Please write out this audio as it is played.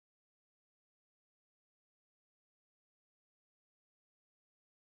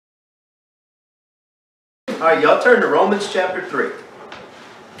Alright, y'all turn to Romans chapter 3.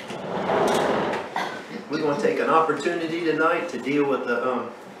 We're going to take an opportunity tonight to deal with the,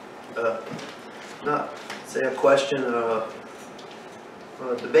 not say a question, a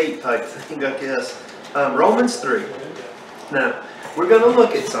debate type thing, I guess. Romans 3. Now, we're going to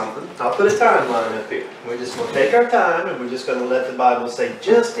look at something. I'll put a timeline up here. We're just going to take our time and we're just going to let the Bible say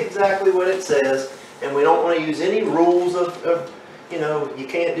just exactly what it says. And we don't want to use any rules of, you know, you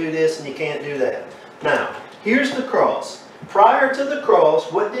can't do this and you can't do that. Now, here's the cross. Prior to the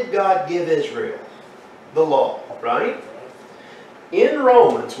cross, what did God give Israel? The law, right? In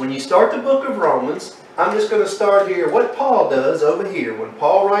Romans, when you start the book of Romans, I'm just going to start here. What Paul does over here, when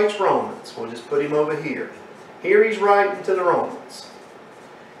Paul writes Romans, we'll just put him over here. Here he's writing to the Romans.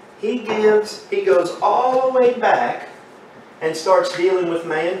 He goes all the way back and starts dealing with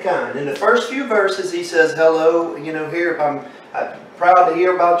mankind. In the first few verses, he says, hello, you know, here, I'm proud to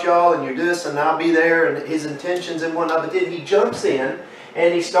hear about y'all, and you're this, and I'll be there, and his intentions and whatnot. But then he jumps in,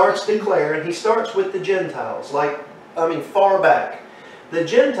 and he starts declaring, he starts with the Gentiles, far back. The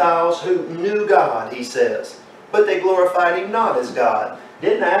Gentiles who knew God, he says, but they glorified him not as God.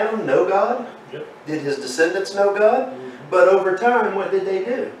 Didn't Adam know God? Yep. Did his descendants know God? Mm-hmm. But over time, what did they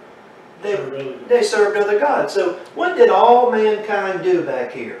do? They served other gods. So what did all mankind do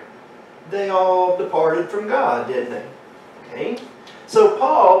back here? They all departed from God, didn't they? Okay. So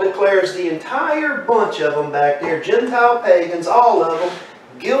Paul declares the entire bunch of them back there, Gentile pagans, all of them,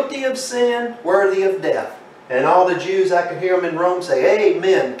 guilty of sin, worthy of death. And all the Jews, I can hear them in Rome say,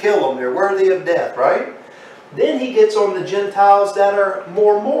 amen, kill them, they're worthy of death, right? Then he gets on the Gentiles that are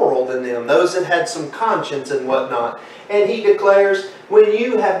more moral than them, those that had some conscience and whatnot. And he declares, when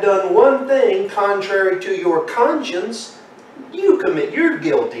you have done one thing contrary to your conscience, you're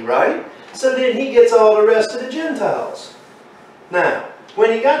guilty, right? So then he gets all the rest of the Gentiles. Now,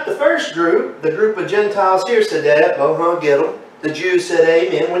 when he got the first group, the group of Gentiles here said that, get them. The Jews said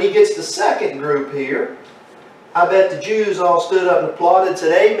amen. When he gets the second group here, I bet the Jews all stood up and applauded and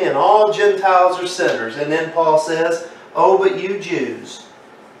said, amen, all Gentiles are sinners. And then Paul says, oh, but you Jews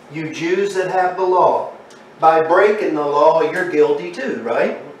that have the law, by breaking the law, you're guilty too,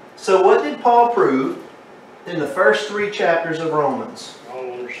 right? So what did Paul prove in the first 3 chapters of Romans?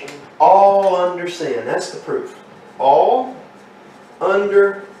 All under sin. All under sin. That's the proof. All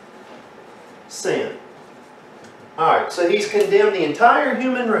under sin. Alright, so he's condemned the entire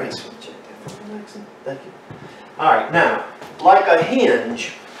human race. Thank you. Alright, now, like a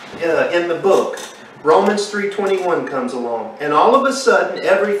hinge in the book, Romans 3:21 comes along. And all of a sudden,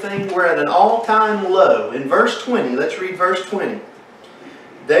 we're at an all-time low. In verse 20, let's read verse 20.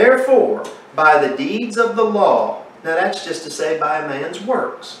 Therefore, by the deeds of the law, now that's just to say by a man's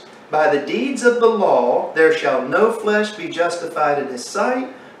works. By the deeds of the law, there shall no flesh be justified in his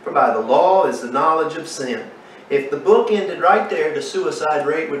sight, for by the law is the knowledge of sin. If the book ended right there, the suicide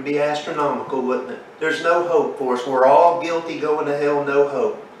rate would be astronomical, wouldn't it? There's no hope for us. We're all guilty, going to hell, no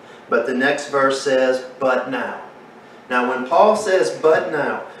hope. But the next verse says, but now. Now when Paul says, but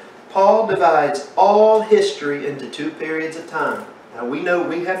now, Paul divides all history into 2 periods of time. Now we know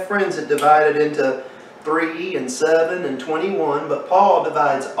we have friends that divide it into 3 and 7 and 21, but Paul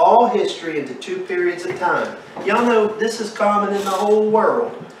divides all history into 2 periods of time. Y'all know this is common in the whole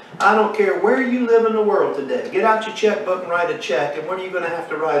world. I don't care where you live in the world today. Get out your checkbook and write a check, and what are you going to have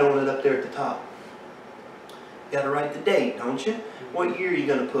to write on it up there at the top? You got to write the date, don't you? What year are you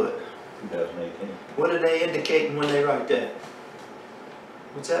going to put? 2018. What are they indicating when they write that?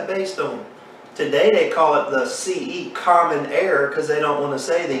 What's that based on? Today they call it the CE, common error, because they don't want to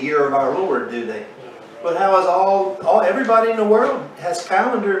say the year of our Lord, do they? But how is everybody in the world has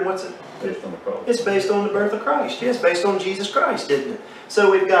calendar, and what's it? Based on the cross. It's based on the birth of Christ. Yes, based on Jesus Christ, isn't it?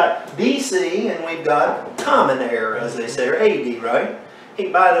 So we've got BC and we've got common era, as they say, or AD, right?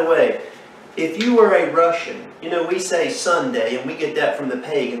 Hey, by the way, if you were a Russian, you know, we say Sunday, and we get that from the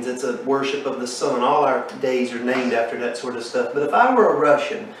pagans. It's a worship of the sun. All our days are named after that sort of stuff. But if I were a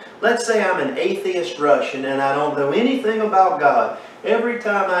Russian, let's say I'm an atheist Russian and I don't know anything about God. Every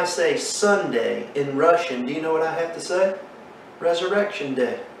time I say Sunday in Russian, do you know what I have to say? Resurrection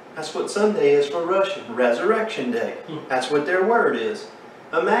Day. That's what Sunday is for Russian. Resurrection Day. That's what their word is.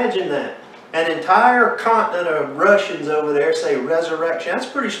 Imagine that. An entire continent of Russians over there say resurrection. That's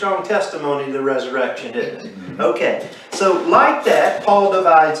pretty strong testimony to the resurrection, isn't it? Okay. So like that, Paul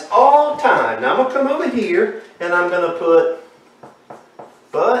divides all time. Now I'm going to come over here and I'm going to put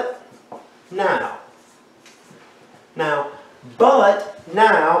but now. Now, but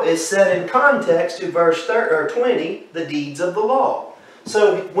now is set in context to verse 20, the deeds of the law.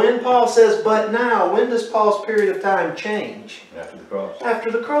 So when Paul says, but now, when does Paul's period of time change? After the cross.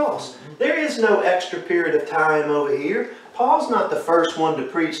 After the cross. There is no extra period of time over here. Paul's not the first one to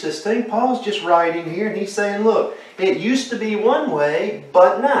preach this thing. Paul's just writing here and he's saying, look, it used to be one way,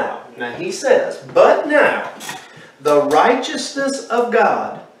 but now. Now he says, but now, the righteousness of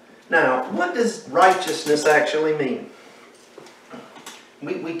God. Now, what does righteousness actually mean?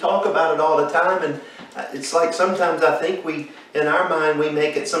 We talk about it all the time, and it's like sometimes I think in our mind, we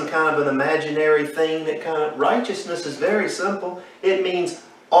make it some kind of an imaginary thing that kind of, righteousness is very simple. It means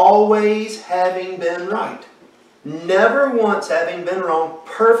always having been right. Never once having been wrong,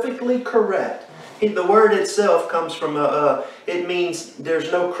 perfectly correct. The word itself comes from, it means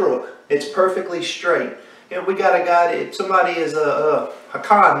there's no crook. It's perfectly straight. You know, we got a guy, if somebody is a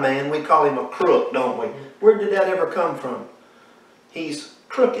con man, we call him a crook, don't we? Where did that ever come from? He's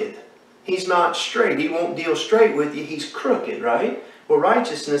crooked. He's not straight. He won't deal straight with you. He's crooked, right? Well,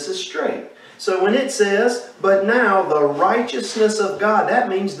 righteousness is straight. So when it says, but now the righteousness of God, that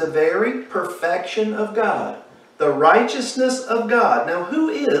means the very perfection of God. The righteousness of God. Now, who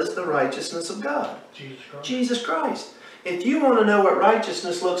is the righteousness of God? Jesus Christ. Jesus Christ. If you want to know what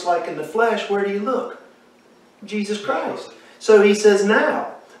righteousness looks like in the flesh, where do you look? Jesus Christ. So he says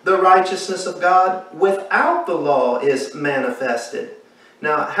now, the righteousness of God without the law is manifested.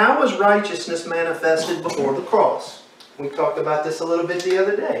 Now, how was righteousness manifested before the cross? We talked about this a little bit the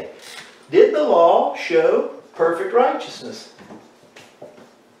other day. Did the law show perfect righteousness?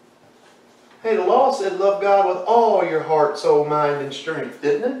 Hey, the law said love God with all your heart, soul, mind, and strength,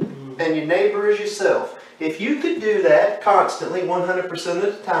 didn't it? And your neighbor as yourself. If you could do that constantly, 100% of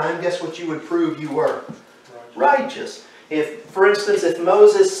the time, guess what you would prove you were? Righteous. If, for instance, if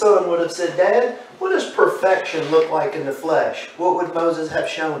Moses' son would have said, Dad, what does perfection look like in the flesh? What would Moses have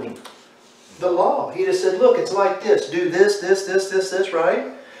shown him? The law. He'd have said, look, it's like this. Do this, this, this, this, this,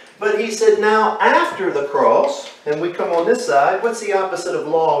 right? But he said, now after the cross, and we come on this side, what's the opposite of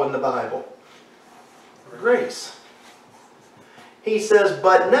law in the Bible? Grace. He says,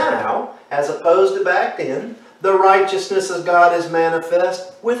 but now, as opposed to back then, the righteousness of God is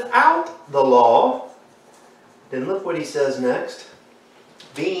manifest without the law. Then look what he says next.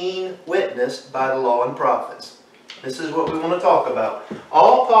 Being witnessed by the law and prophets. This is what we want to talk about.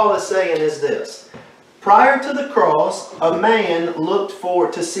 All Paul is saying is this. Prior to the cross, a man looked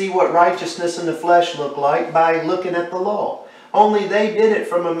for to see what righteousness in the flesh looked like by looking at the law. Only they did it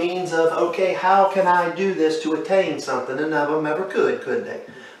from a means of, okay, how can I do this to attain something? And none of them ever could they?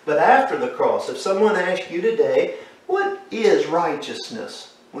 But after the cross, if someone asked you today, what is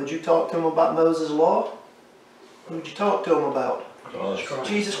righteousness? Would you talk to them about Moses' law? What would you talk to them about?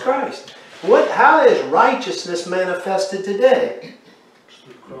 Jesus Christ. How is righteousness manifested today?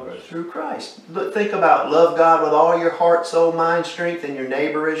 Through Christ. Look, think about love God with all your heart, soul, mind, strength, and your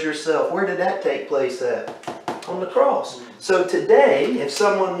neighbor as yourself. Where did that take place at? On the cross. So today, if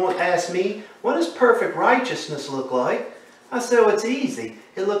someone asks me, what does perfect righteousness look like? I say, oh, it's easy.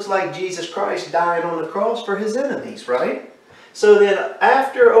 It looks like Jesus Christ dying on the cross for his enemies, right? So then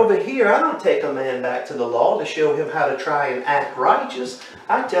after over here, I don't take a man back to the law to show him how to try and act righteous.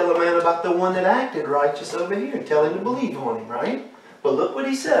 I tell a man about the one that acted righteous over here and tell him to believe on him, right? But look what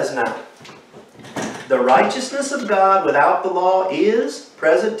he says now. The righteousness of God without the law is,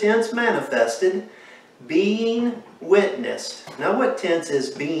 present tense, manifested, being witnessed. Now what tense is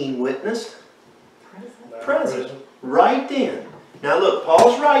being witnessed? Present. Right then. Now look,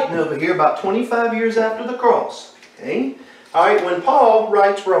 Paul's writing over here about 25 years after the cross. Okay? Alright, when Paul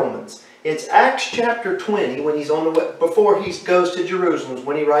writes Romans, it's Acts chapter 20 when he's on the way, before he goes to Jerusalem,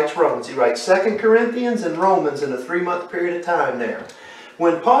 when he writes Romans. He writes 2 Corinthians and Romans in a 3-month period of time there.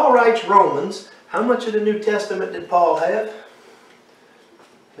 When Paul writes Romans, how much of the New Testament did Paul have?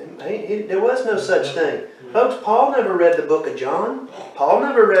 There was no such thing. Folks, Paul never read the book of John. Paul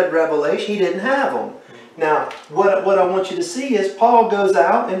never read Revelation. He didn't have them. Now, what I want you to see is Paul goes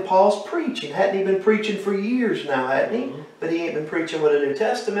out and Paul's preaching. Hadn't he been preaching for years now, hadn't he? But he ain't been preaching with the New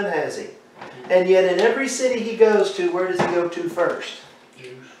Testament, has he? And yet in every city he goes to, where does he go to first?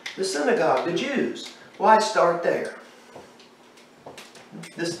 Jews. The synagogue, the Jews. Why start there?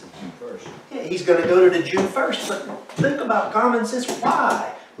 Yeah, he's going to go to the Jew first. But think about common sense.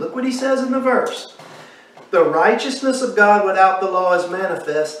 Why? Look what he says in the verse. The righteousness of God without the law is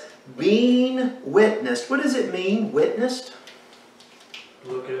manifest, being witnessed. What does it mean, witnessed?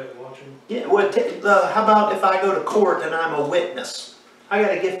 Look at, watching. Yeah, well, how about if I go to court and I'm a witness? I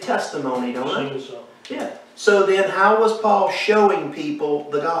got to give testimony, don't I? Yeah. So then how was Paul showing people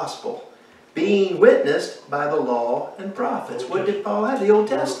the gospel? being witnessed by the law and prophets. What did Paul have? The Old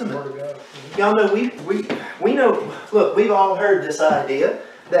Testament. Word of God. Y'all know, we know, look, we've all heard this idea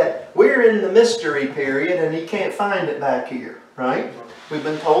that we're in the mystery period and you can't find it back here, right? We've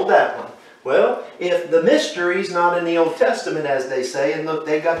been told that one. Well, if the mystery's not in the Old Testament, as they say, and look,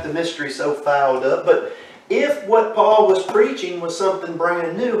 they got the mystery so fouled up, but if what Paul was preaching was something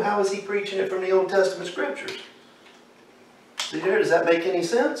brand new, how is he preaching it from the Old Testament Scriptures? See there, does that make any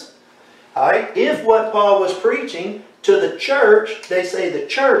sense? Alright, if what Paul was preaching to the church, they say the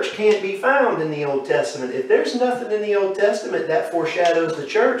church can't be found in the Old Testament. If there's nothing in the Old Testament that foreshadows the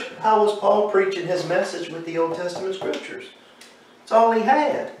church, how was Paul preaching his message with the Old Testament Scriptures? It's all he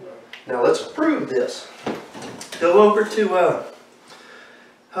had. Now let's prove this. Go over to,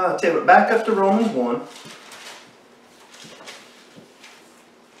 back up to Romans 1.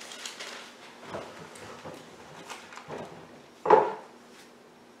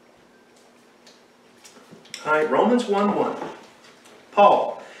 Alright, Romans 1:1.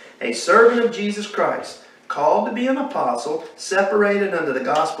 Paul, a servant of Jesus Christ, called to be an apostle, separated unto the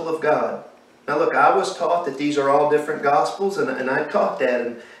gospel of God. Now look, I was taught that these are all different gospels, and I taught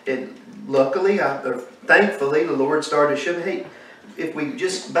that, and luckily, thankfully, the Lord started to show me, hey, if we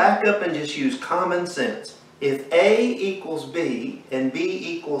just back up and just use common sense, if A equals B and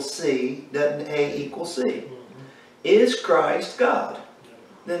B equals C, doesn't A equal C? Is Christ God?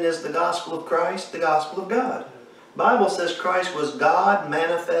 Then is the gospel of Christ the gospel of God? Bible says Christ was God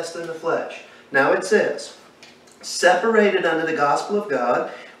manifest in the flesh. Now it says, separated unto the gospel of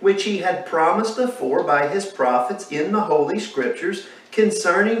God, which he had promised afore by his prophets in the Holy Scriptures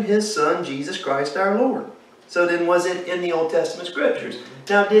concerning his Son Jesus Christ our Lord. So then was it in the Old Testament Scriptures?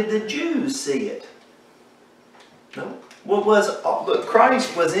 Now did the Jews see it? No. Look,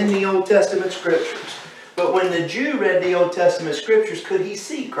 Christ was in the Old Testament Scriptures. But when the Jew read the Old Testament Scriptures, could he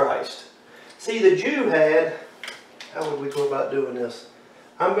see Christ? See, the Jew had, how would we go about doing this?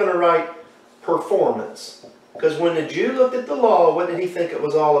 I'm going to write performance. Because when the Jew looked at the law, what did he think it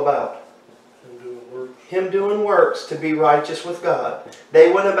was all about? Him doing works. Him doing works to be righteous with God.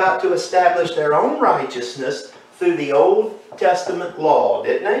 They went about to establish their own righteousness through the Old Testament law,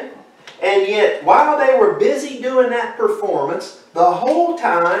 didn't they? And yet, while they were busy doing that performance, the whole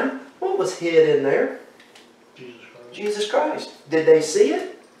time, what was hid in there? Jesus Christ. Jesus Christ. Did they see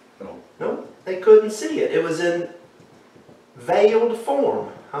it? No. No, they couldn't see it. It was in veiled form.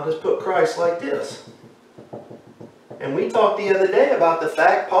 I'll just put Christ like this. And we talked the other day about the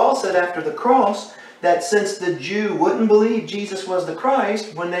fact, Paul said after the cross, that since the Jew wouldn't believe Jesus was the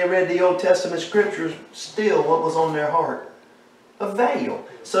Christ, when they read the Old Testament Scriptures, still what was on their heart? A veil.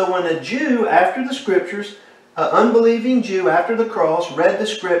 So when a Jew, after the Scriptures, an unbelieving Jew after the cross read the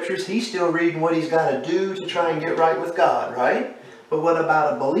Scriptures, he's still reading what he's got to do to try and get right with God, right? But what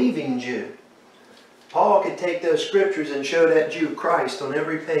about a believing Jew? Paul could take those Scriptures and show that Jew Christ on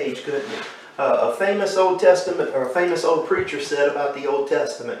every page, couldn't he? A famous Old Testament, or a famous old preacher said about the Old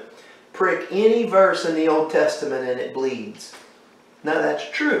Testament, prick any verse in the Old Testament and it bleeds. Now that's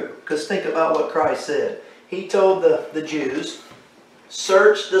true, because think about what Christ said. He told the Jews,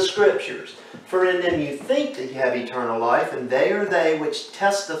 search the Scriptures, for in them you think that you have eternal life, and they are they which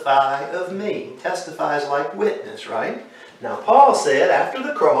testify of me. Testifies like witness, right? Now Paul said, after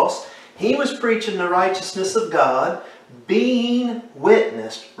the cross, he was preaching the righteousness of God, being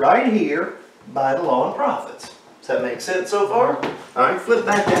witnessed right here by the law and prophets. Does that make sense so far? All right, flip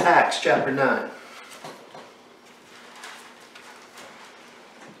back to Acts chapter 9.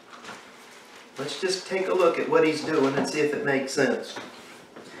 Let's just take a look at what he's doing and see if it makes sense.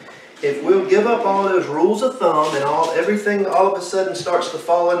 If we'll give up all those rules of thumb and everything all of a sudden starts to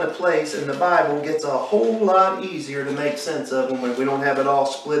fall into place, and the Bible gets a whole lot easier to make sense of when we don't have it all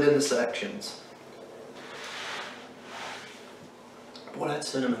split into sections. Boy, that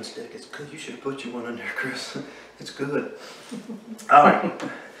cinnamon stick is good. You should put you one in there, Chris. It's good. All right.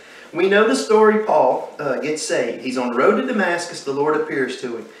 We know the story. Paul gets saved. He's on the road to Damascus. The Lord appears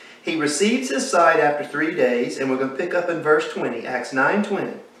to him. He receives his sight after 3 days, and we're going to pick up in verse 20, Acts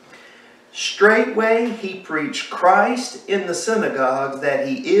 9:20. Straightway he preached Christ in the synagogues, that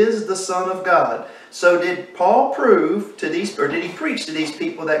he is the Son of God. So did Paul prove to these, or did he preach to these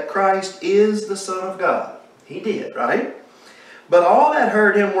people that Christ is the Son of God? He did, right? But all that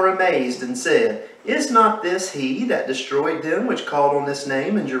heard him were amazed and said, is not this he that destroyed them which called on this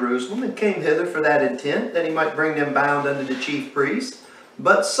name in Jerusalem, and came hither for that intent, that he might bring them bound unto the chief priests?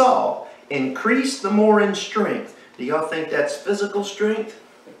 But Saul increased the more in strength. Do y'all think that's physical strength?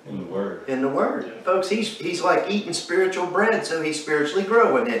 In the Word. In the Word. Yeah. Folks, he's like eating spiritual bread, so he's spiritually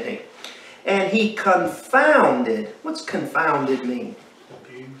growing, isn't he? And he confounded. What's confounded mean?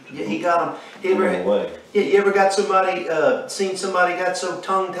 Confused. Yeah, he got them. You ever, away. yeah, you ever got somebody, seen somebody got so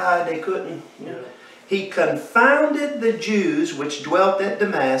tongue-tied they couldn't? You know? He confounded the Jews which dwelt at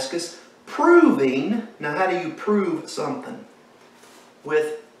Damascus, proving, now how do you prove something?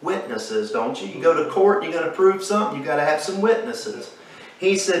 With witnesses, don't you? You go to court, you're going to prove something, you got to have some witnesses.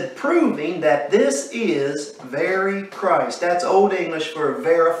 He said, proving that this is very Christ. That's Old English for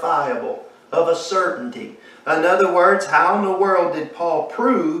verifiable, of a certainty. In other words, how in the world did Paul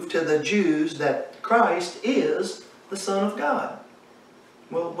prove to the Jews that Christ is the Son of God?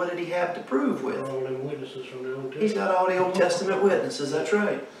 Well, what did he have to prove with? All them witnesses from the Old Testament. He's got all the Old Testament witnesses, that's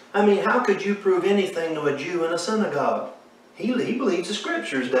right. I mean, how could you prove anything to a Jew in a synagogue? He believes the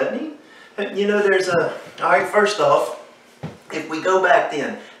Scriptures, doesn't he? You know, there's a... Alright, first off, if we go back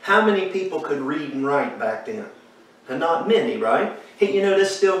then, how many people could read and write back then? And not many, right? You know,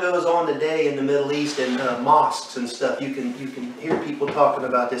 this still goes on today in the Middle East and mosques and stuff. You can hear people talking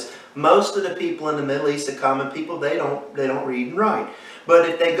about this. Most of the people in the Middle East, the common people, they don't read and write. But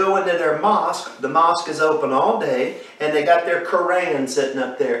if they go into their mosque, the mosque is open all day, and they got their Quran sitting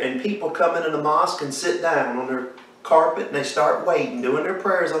up there, and people come into the mosque and sit down on their carpet, and they start waiting, doing their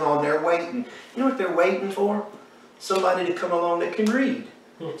prayers on there, waiting. You know what they're waiting for? Somebody to come along that can read.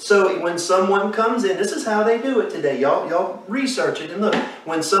 So when someone comes in, this is how they do it today. Y'all research it and look.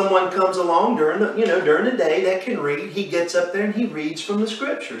 When someone comes along during the day that can read, he gets up there and he reads from the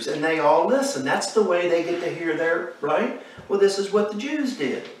Scriptures, and they all listen. That's the way they get to hear their right. Well, this is what the Jews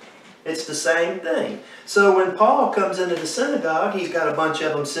did. It's the same thing. So when Paul comes into the synagogue, he's got a bunch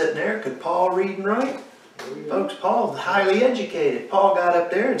of them sitting there. Could Paul read and write? Folks, Paul's highly educated. Paul got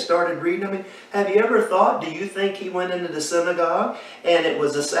up there and started reading. I mean, have you ever thought, do you think he went into the synagogue and it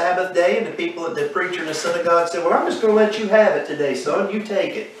was a Sabbath day and the preacher in the synagogue said, well, I'm just going to let you have it today, son. You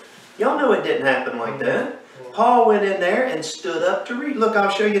take it. Y'all know it didn't happen like that. Paul went in there and stood up to read. Look, I'll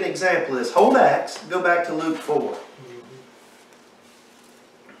show you an example of this. Hold Acts. Go back to Luke 4.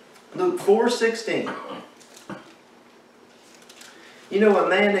 Luke 4:16. You know, a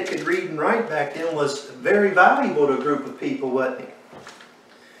man that could read and write back then was very valuable to a group of people, wasn't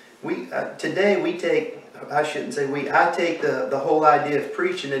he? Today we take, I shouldn't say we, I take the whole idea of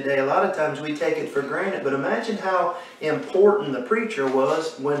preaching today. A lot of times we take it for granted, but imagine how important the preacher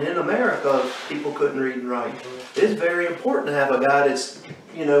was when in America people couldn't read and write. It's very important to have a guy that's,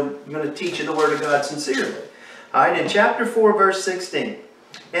 you know, going to teach you the Word of God sincerely. All right, in chapter 4, verse 16.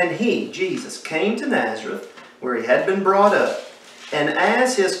 And he, Jesus, came to Nazareth, where he had been brought up. And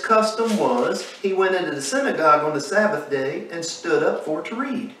as his custom was, he went into the synagogue on the Sabbath day and stood up for to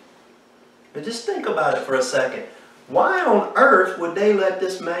read. Now just think about it for a second. Why on earth would they let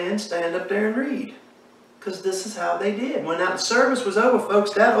this man stand up there and read? Because this is how they did. When that service was over,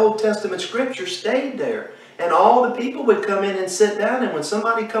 folks, that Old Testament Scripture stayed there. And all the people would come in and sit down, and when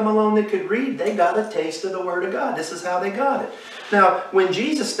somebody come along that could read, they got a taste of the Word of God. This is how they got it. Now, when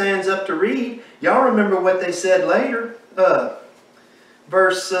Jesus stands up to read, y'all remember what they said later?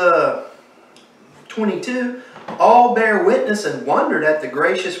 Verse 22, all bear witness and wondered at the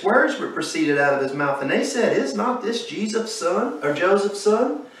gracious words that proceeded out of his mouth. And they said, is not this Jesus' son, or Joseph's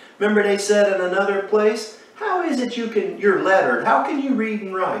son? Remember they said in another place, how is it you're lettered? How can you read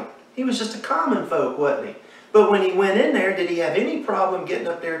and write? He was just a common folk, wasn't he? But when he went in there, did he have any problem getting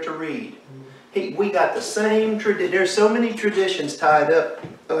up there to read? We got the same tradition. There's so many traditions tied up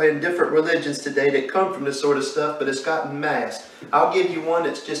in different religions today that come from this sort of stuff, but it's gotten masked. I'll give you one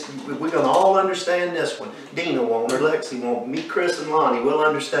that's just, we're going to all understand this one. Dina won't, or Lexi won't. Me, Chris, and Lonnie will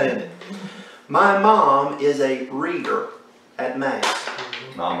understand it. My mom is a reader at Mass.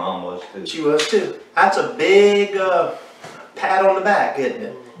 My mom was too. She was too. That's a big pat on the back, isn't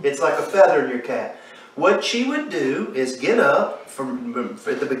it? It's like a feather in your cap. What she would do is get up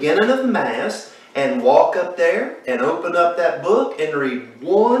at the beginning of the Mass and walk up there and open up that book and read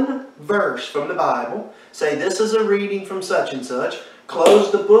one verse from the Bible. Say, this is a reading from such and such.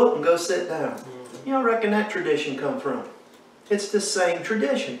 Close the book and go sit down. You know, reckon that tradition come from? It's the same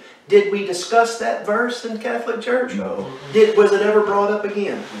tradition. Did we discuss that verse in Catholic Church? No. Was it ever brought up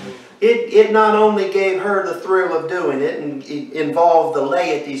again? It not only gave her the thrill of doing it and it involved the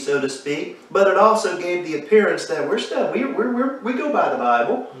laity, so to speak, but it also gave the appearance that we go by the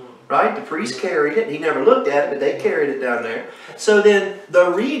Bible, right? The priest carried it. He never looked at it, but they carried it down there. So then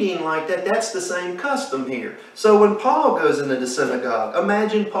the reading like that, that's the same custom here. So when Paul goes into the synagogue,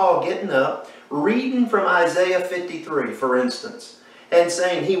 imagine Paul getting up, reading from Isaiah 53, for instance, and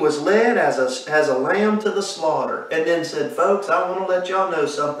saying he was led as a lamb to the slaughter, and then said, folks, I want to let y'all know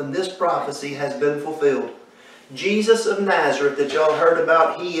something. This prophecy has been fulfilled. Jesus of Nazareth that y'all heard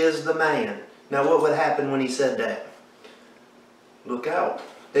about, he is the man. Now what would happen when he said that? Look out.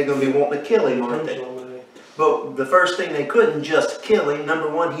 They're going to be wanting to kill him, aren't they? But the first thing, they couldn't just kill him. Number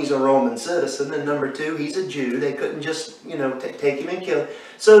one, he's a Roman citizen, and number two, he's a Jew. They couldn't just, take him and kill him.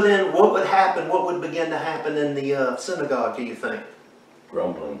 So then what would happen? What would begin to happen in the synagogue, do you think?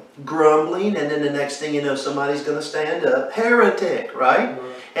 Grumbling. Grumbling, and then the next thing you know, somebody's going to stand up. Heretic, right?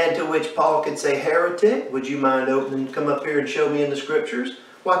 And to which Paul could say, heretic, would you mind come up here and show me in the scriptures?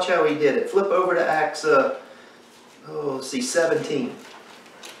 Watch how he did it. Flip over to Acts, let's see, 17.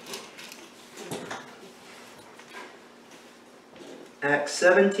 Acts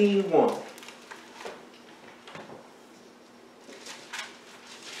 17:1.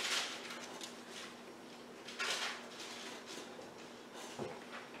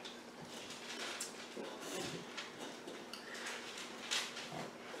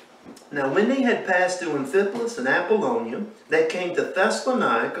 Now when they had passed through Amphipolis and Apollonia, they came to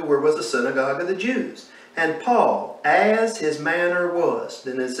Thessalonica, where was the synagogue of the Jews. And Paul, as his manner was,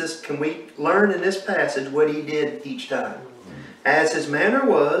 then can we learn in this passage what he did each time? As his manner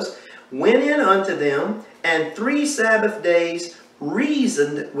was, went in unto them, and 3 Sabbath days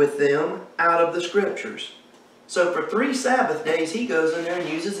reasoned with them out of the Scriptures. So for 3 Sabbath days, he goes in there and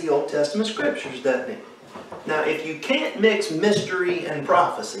uses the Old Testament Scriptures, doesn't he? Now, if you can't mix mystery and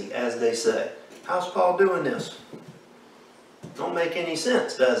prophecy, as they say, how's Paul doing this? Don't make any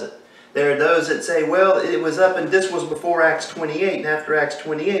sense, does it? There are those that say, well, it was up and this was before Acts 28, and after Acts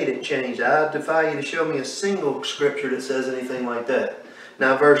 28 it changed. I defy you to show me a single scripture that says anything like that.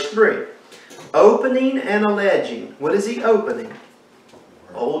 Now verse 3. Opening and alleging. What is he opening?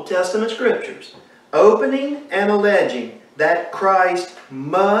 Old Testament scriptures. Opening and alleging that Christ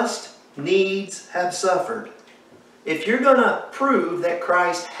must needs have suffered. If you're going to prove that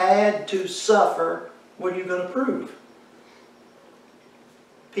Christ had to suffer, what are you going to prove?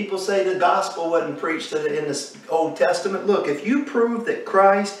 People say the gospel wasn't preached in the Old Testament. Look, if you prove that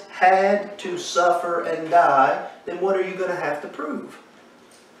Christ had to suffer and die, then what are you going to have to prove?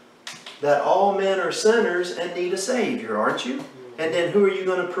 That all men are sinners and need a Savior, aren't you? And then who are you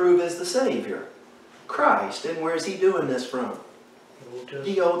going to prove as the Savior? Christ. And where is he doing this from?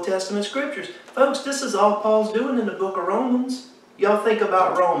 The Old Testament Scriptures. Folks, this is all Paul's doing in the book of Romans. Y'all think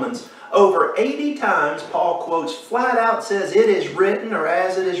about Romans. Over 80 times, Paul quotes flat out, says, it is written, or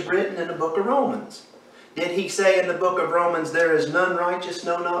as it is written in the book of Romans. Did he say in the book of Romans, there is none righteous,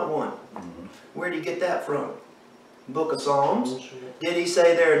 no, not one? Where did he get that from? Book of Psalms. Did he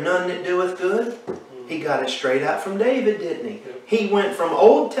say there are none that doeth good? He got it straight out from David, didn't he? He went from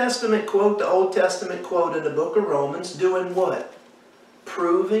Old Testament quote to Old Testament quote in the book of Romans, doing what?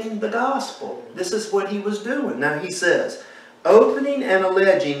 Proving the gospel. This is what he was doing. Now he says, opening and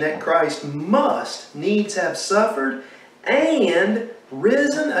alleging that Christ must needs have suffered and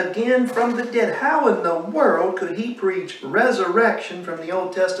risen again from the dead. How in the world could he preach resurrection from the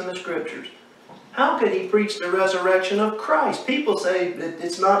Old Testament Scriptures? How could he preach the resurrection of Christ? People say that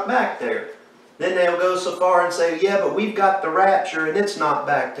it's not back there. Then they'll go so far and say, yeah, but we've got the rapture and it's not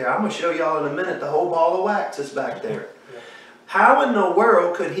back there. I'm going to show y'all in a minute the whole ball of wax is back there. How in the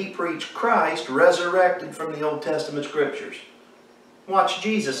world could he preach Christ resurrected from the Old Testament Scriptures? Watch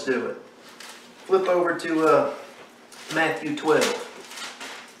Jesus do it. Flip over to Matthew 12.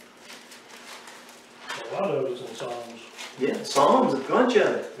 A lot of it's in Psalms. Yeah, Psalms, a bunch of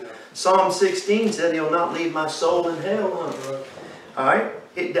it. Yeah. Psalm 16 said he'll not leave my soul in hell. Right. All right?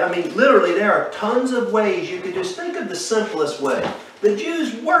 I mean, literally, there are tons of ways you could just think of the simplest way. The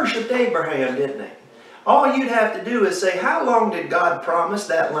Jews worshipped Abraham, didn't they? All you'd have to do is say, how long did God promise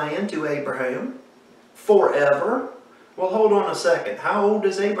that land to Abraham? Forever. Well, hold on a second. How old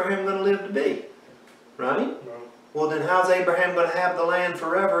is Abraham going to live to be? Right? Right. Well, then how's Abraham going to have the land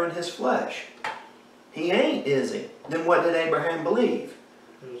forever in his flesh? He ain't, is he? Then what did Abraham believe?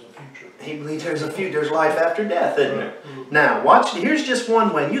 There's a future. He believed there's life after death, isn't there? Now, watch. Here's just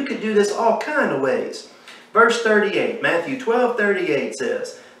one way. You could do this all kind of ways. Verse 38, Matthew 12:38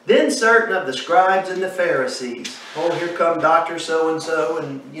 says, then certain of the scribes and the Pharisees, oh, here come Dr. So-and-so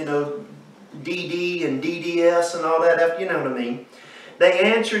and, DD and DDS and all that, you know what I mean. They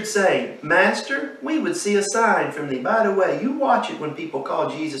answered, saying, Master, we would see a sign from thee. By the way, you watch it when people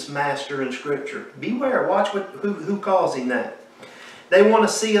call Jesus Master in Scripture. Beware, watch who calls him that. They want to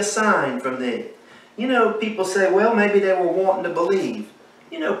see a sign from thee. People say, well, maybe they were wanting to believe.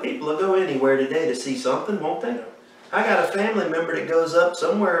 People will go anywhere today to see something, won't they? I got a family member that goes up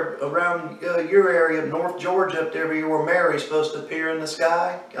somewhere around your area, North Georgia, up there where Mary's supposed to appear in the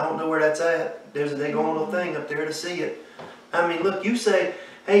sky. I don't know where that's at. They go on a thing up there to see it. I mean, look, you say,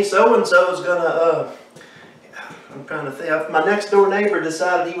 hey, so-and-so is going to, I'm trying to think. If my next door neighbor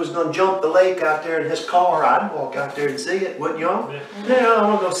decided he was going to jump the lake out there in his car, I'd walk out there and see it, wouldn't y'all? No, I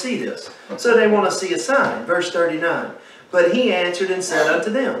want to go see this. So they want to see a sign. Verse 39. But he answered and said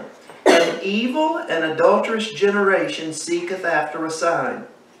unto them, an evil and adulterous generation seeketh after a sign.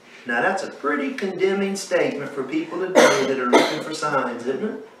 Now that's a pretty condemning statement for people today that are looking for signs, isn't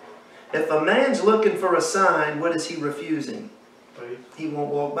it? If a man's looking for a sign, what is he refusing? Faith. He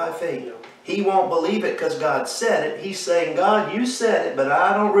won't walk by faith. He won't believe it because God said it. He's saying, God, you said it, but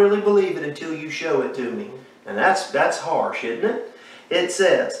I don't really believe it until you show it to me. And that's harsh, isn't it? It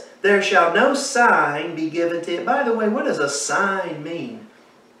says, there shall no sign be given to it. By the way, what does a sign mean?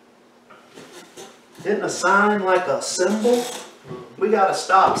 Isn't a sign like a symbol? We got a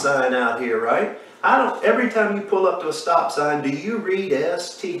stop sign out here, right? Every time you pull up to a stop sign, do you read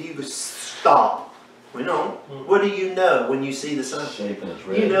S-T? Do you go stop? We don't. What do you know when you see the sign? Shape and it's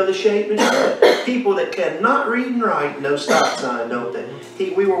red. You know the shape and it's red. People that cannot read and write know stop sign, don't they?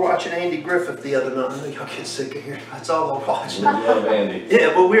 We were watching Andy Griffith the other night. I know y'all get sick of hearing. That's all I'm watching. We love Andy.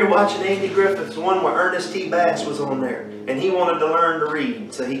 Yeah, but we were watching Andy Griffith's one where Ernest T. Bass was on there. And he wanted to learn to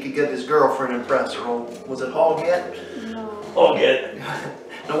read so he could get his girlfriend impressed her on, was it Hoggett? No. Hoggett.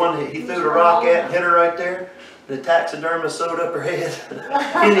 The one that he threw the rock at and hit her right there. The taxidermist sewed up her head.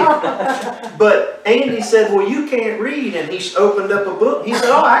 But Andy said, well, you can't read. And he opened up a book. He said,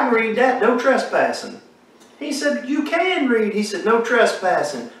 oh, I can read that. No trespassing. He said, you can read. He said, no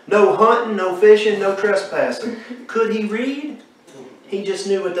trespassing. No hunting, no fishing, no trespassing. Could he read? He just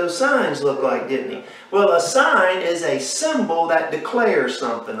knew what those signs looked like, didn't he? Well, a sign is a symbol that declares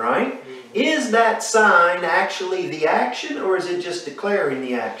something, right? Is that sign actually the action, or is it just declaring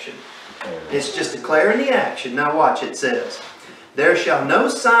the action? It's just declaring the action. Now watch, it says, there shall no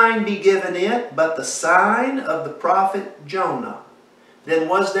sign be given it, but the sign of the prophet Jonah. Then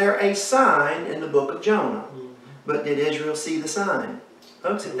was there a sign in the book of Jonah? But did Israel see the sign?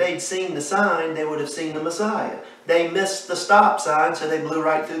 Folks, if they'd seen the sign, they would have seen the Messiah. They missed the stop sign, so they blew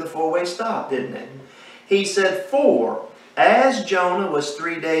right through the four-way stop, didn't they? He said, for as Jonah was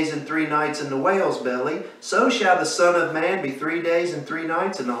 3 days and 3 nights in the whale's belly, so shall the Son of Man be 3 days and 3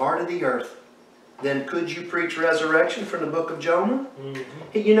 nights in the heart of the earth. Then could you preach resurrection from the book of Jonah?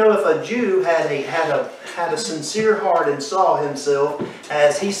 You know, if a Jew had a sincere heart and saw himself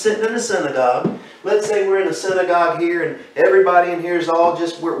as he's sitting in a synagogue, let's say we're in a synagogue here and everybody in here is all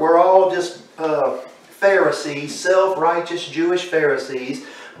just, we're all just Pharisees, self-righteous Jewish Pharisees.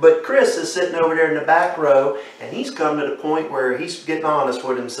 But Chris is sitting over there in the back row, and he's come to the point where he's getting honest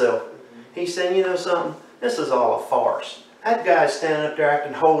with himself. He's saying, you know something? This is all a farce. That guy's standing up there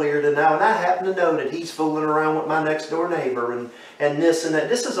acting holier than thou, and I happen to know that he's fooling around with my next door neighbor and this and that.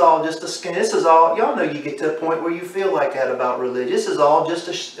 This is all just a scam. This is all, y'all know you get to a point where you feel like that about religion. This is all just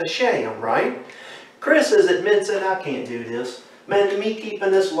a sham, right? Chris is admitting, saying, I can't do this. Man, to me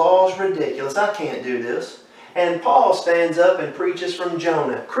keeping this law is ridiculous. I can't do this. And Paul stands up and preaches from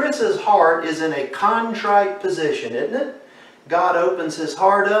Jonah. Chris's heart is in a contrite position, isn't it? God opens his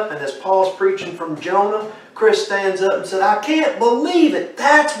heart up, and as Paul's preaching from Jonah, Chris stands up and said, I can't believe it.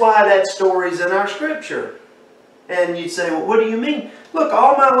 That's why that story's in our scripture. And you'd say, well, what do you mean? Look,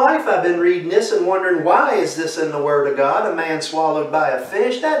 all my life I've been reading this and wondering, why is this in the Word of God? A man swallowed by a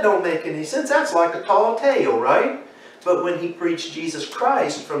fish? That don't make any sense. That's like a tall tale, right? But when he preached Jesus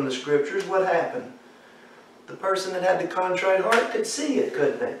Christ from the scriptures, what happened? The person that had the contrite heart could see it,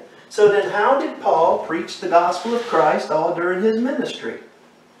 couldn't they? So then how did Paul preach the gospel of Christ all during his ministry?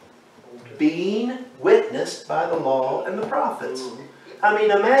 Being witnessed by the law and the prophets. I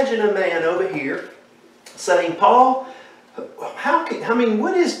mean, imagine a man over here saying, Paul,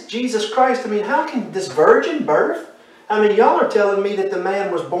 what is Jesus Christ? I mean, how can this virgin birth? I mean, y'all are telling me that the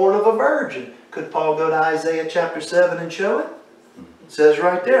man was born of a virgin. Could Paul go to Isaiah chapter 7 and show it? It says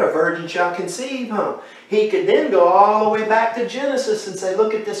right there, a virgin shall conceive, huh? He could then go all the way back to Genesis and say,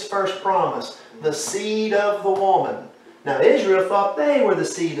 look at this first promise, the seed of the woman. Now Israel thought they were the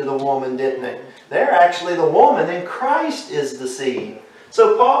seed of the woman, didn't they? They're actually the woman, and Christ is the seed.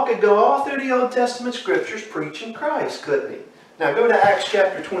 So Paul could go all through the Old Testament scriptures preaching Christ, couldn't he? Now go to Acts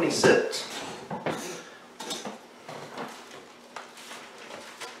chapter 26.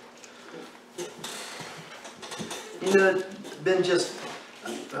 You know, been just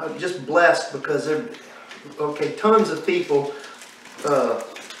blessed because tons of people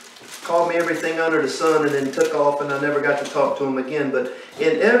called me everything under the sun and then took off, and I never got to talk to them again. But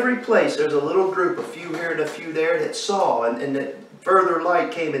in every place there's a little group, a few here and a few there, that saw and that further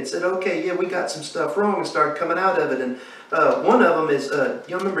light came and said, okay, yeah, we got some stuff wrong, and started coming out of it. And one of them is,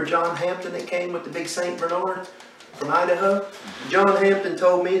 you remember John Hampton that came with the big St. Bernard? from Idaho. John Hampton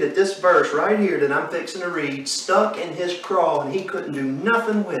told me that this verse right here that I'm fixing to read stuck in his craw and he couldn't do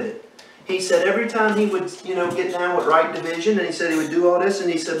nothing with it. He said every time he would, get down with right division, and he said he would do all this,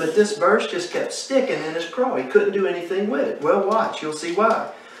 and he said, but this verse just kept sticking in his craw. He couldn't do anything with it. Well, watch. You'll see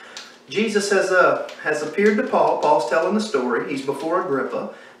why. Jesus has appeared to Paul. Paul's telling the story. He's before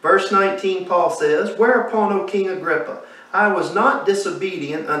Agrippa. Verse 19, Paul says, whereupon, O King Agrippa, I was not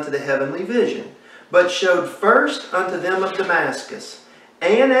disobedient unto the heavenly vision, but showed first unto them of Damascus,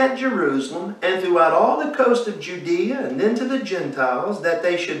 and at Jerusalem, and throughout all the coast of Judea, and then to the Gentiles, that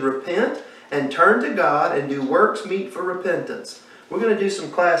they should repent and turn to God and do works meet for repentance. We're going to do some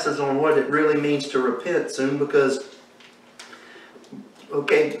classes on what it really means to repent soon, because,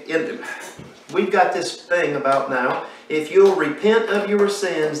 we've got this thing about now, if you'll repent of your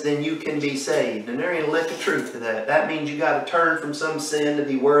sins, then you can be saved. And there ain't a lick of truth to that. That means you got to turn from some sin to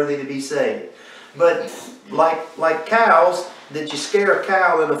be worthy to be saved. But like cows, that you scare a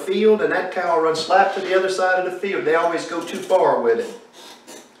cow in a field and that cow runs slap to the other side of the field. They always go too far with it.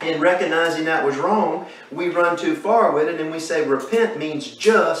 And recognizing that was wrong, we run too far with it and we say repent means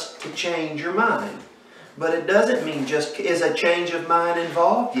just to change your mind. But it doesn't mean just, is a change of mind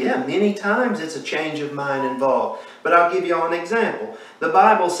involved? Yeah, many times it's a change of mind involved. But I'll give you all an example. The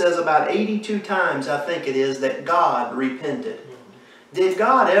Bible says about 82 times, I think it is, that God repented. Did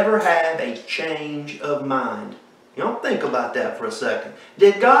God ever have a change of mind? You don't think about that for a second.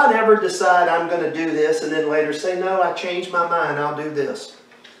 Did God ever decide, I'm going to do this, and then later say, no, I changed my mind, I'll do this?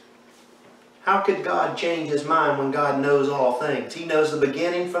 How could God change His mind when God knows all things? He knows the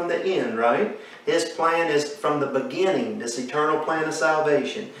beginning from the end, right? His plan is from the beginning, this eternal plan of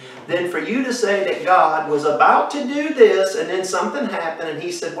salvation. Then for you to say that God was about to do this, and then something happened, and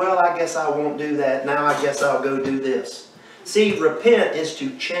He said, well, I guess I won't do that. Now I guess I'll go do this. See, repent is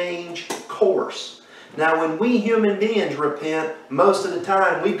to change course. Now when we human beings repent, most of the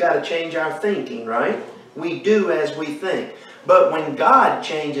time we've got to change our thinking, right? We do as we think. But when God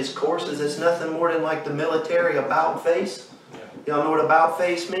changes courses, it's nothing more than like the military about face. Y'all know what about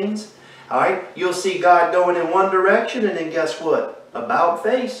face means? Alright, you'll see God going in one direction and then guess what? About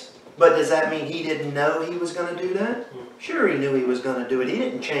face. But does that mean He didn't know He was going to do that? Sure He knew He was going to do it. He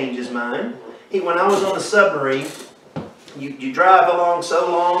didn't change His mind. When I was on a submarine, you drive along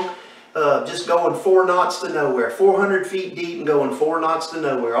so long, just going 4 knots to nowhere. 400 feet deep and going 4 knots to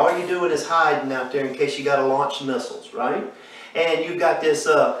nowhere. All you're doing is hiding out there in case you got to launch missiles, right? And you've got this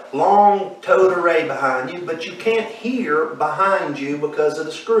long towed array behind you, but you can't hear behind you because of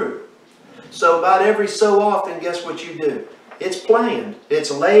the screw. So about every so often, guess what you do? It's planned.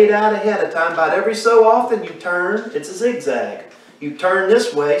 It's laid out ahead of time. About every so often you turn, it's a zigzag. You turn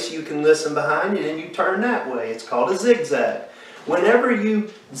this way so you can listen behind you, and you turn that way. It's called a zigzag. Whenever you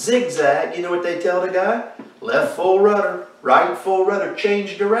zigzag, you know what they tell the guy? Left full rudder, right full rudder,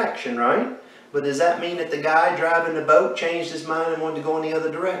 change direction, right? But does that mean that the guy driving the boat changed his mind and wanted to go in the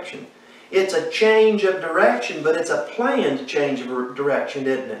other direction? It's a change of direction, but it's a planned change of direction,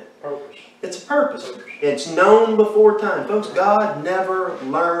 isn't it? Purpose. It's a purpose. It's known before time. Folks, God never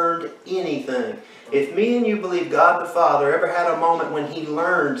learned anything. If me and you believe God the Father ever had a moment when He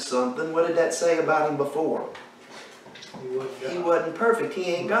learned something, what did that say about Him before? He wasn't perfect. He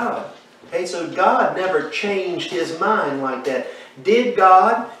ain't God. Okay, so God never changed His mind like that. Did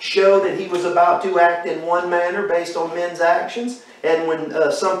God show that He was about to act in one manner based on men's actions? And when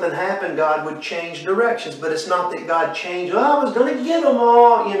something happened, God would change directions. But it's not that God changed, oh, I was going to get them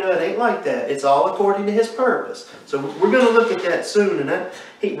all. You know, it ain't like that. It's all according to His purpose. So we're going to look at that soon.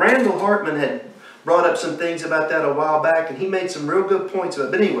 And Randall Hartman had brought up some things about that a while back, and he made some real good points about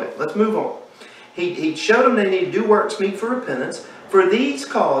it. But anyway, let's move on. He showed them they need to do works meet for repentance. For these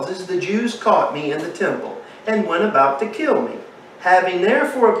causes the Jews caught me in the temple, and went about to kill me. Having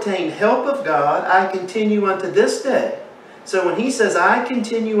therefore obtained help of God, I continue unto this day. So when he says, I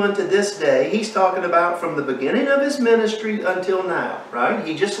continue unto this day, he's talking about from the beginning of his ministry until now, right?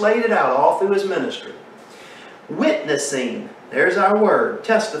 He just laid it out all through his ministry. Witnessing, there's our word,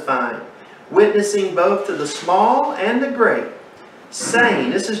 testifying. Witnessing both to the small and the great.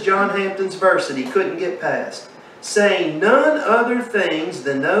 Saying, this is John Hampton's verse that he couldn't get past. Saying none other things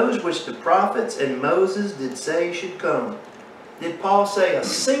than those which the prophets and Moses did say should come. Did Paul say a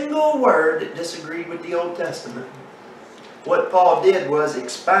single word that disagreed with the Old Testament? What Paul did was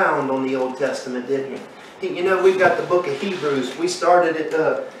expound on the Old Testament, didn't he? You know, we've got the book of Hebrews. We started it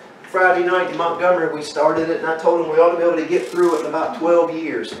Friday night in Montgomery. We started it, and I told them we ought to be able to get through it in about 12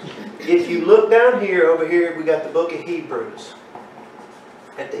 years. If you look down here, over here, we got the book of Hebrews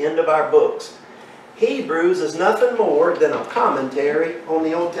at the end of our books. Hebrews is nothing more than a commentary on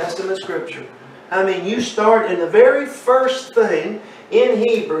the Old Testament Scripture. I mean, you start in the very first thing in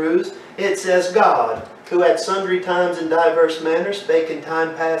Hebrews, it says God, who at sundry times in diverse manners spake in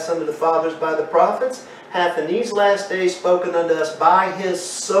time past unto the fathers by the prophets, hath in these last days spoken unto us by His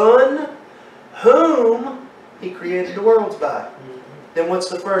Son, whom He created the worlds by. Then what's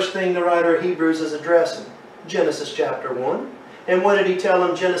the first thing the writer of Hebrews is addressing? Genesis chapter 1. And what did he tell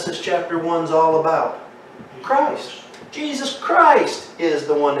them Genesis chapter 1's all about? Christ. Jesus Christ is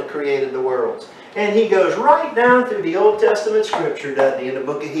the one that created the worlds. And he goes right down through the Old Testament scripture, doesn't he, in the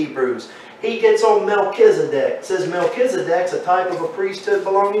book of Hebrews. He gets on Melchizedek. It says Melchizedek's a type of a priesthood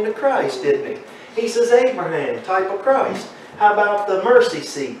belonging to Christ, didn't he? He says Abraham, type of Christ. How about the mercy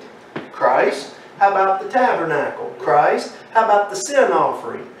seat? Christ. How about the tabernacle? Christ. How about the sin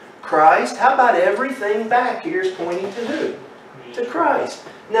offering? Christ. How about everything back here is pointing to who? To Christ.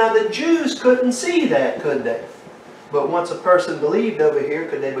 Now the Jews couldn't see that, could they? But once a person believed over here,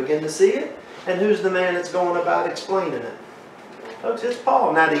 could they begin to see it? And who's the man that's going about explaining it? Folks, it's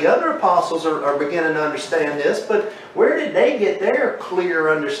Paul. Now the other apostles are beginning to understand this, but where did they get their clear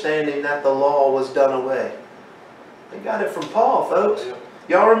understanding that the law was done away? They got it from Paul, folks.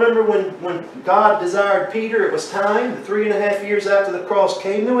 Y'all remember when God desired Peter, it was time, the 3.5 years after the cross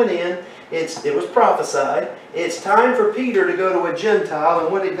came to an end, it was prophesied, it's time for Peter to go to a Gentile,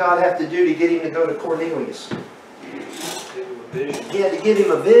 and what did God have to do to get him to go to Cornelius? He had to give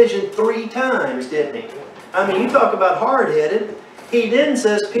him a vision 3 times, didn't he? I mean, you talk about hard-headed. He then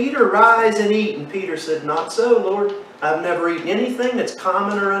says, Peter, rise and eat. And Peter said, not so, Lord. I've never eaten anything that's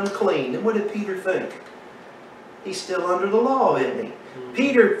common or unclean. And what did Peter think? He's still under the law, isn't he?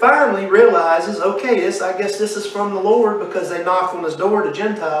 Peter finally realizes, okay, I guess this is from the Lord, because they knock on his door to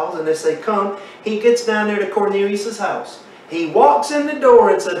Gentiles and they say, come. He gets down there to Cornelius' house. He walks in the door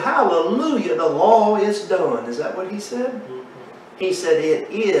and said, hallelujah, the law is done. Is that what he said? He said,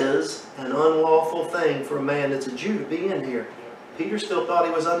 it is an unlawful thing for a man that's a Jew to be in here. Peter still thought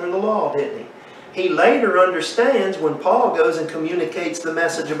he was under the law, didn't he? He later understands when Paul goes and communicates the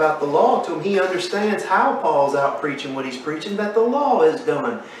message about the law to him, he understands how Paul's out preaching what he's preaching, that the law is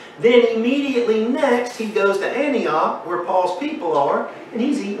done. Then immediately next, he goes to Antioch, where Paul's people are, and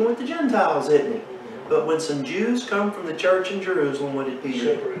he's eating with the Gentiles, isn't he? But when some Jews come from the church in Jerusalem, what did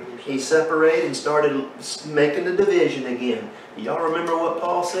Peter do? He separated and started making the division again. Y'all remember what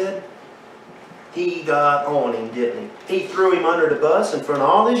Paul said? He got on him, didn't he? He threw him under the bus in front of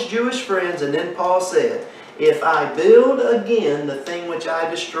all his Jewish friends, and then Paul said, if I build again the thing which I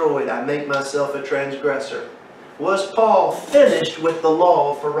destroyed, I make myself a transgressor. Was Paul finished with the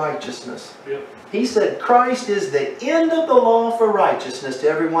law for righteousness? Yep. He said Christ is the end of the law for righteousness to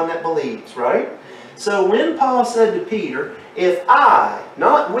everyone that believes, right? So when Paul said to Peter, if I,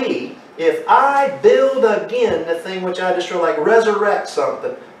 not we, if I build again the thing which I destroyed, like resurrect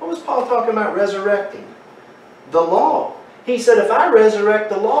something, what was Paul talking about resurrecting? The law. He said, if I resurrect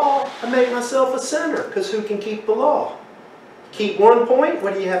the law, I make myself a sinner, because who can keep the law? Keep one point,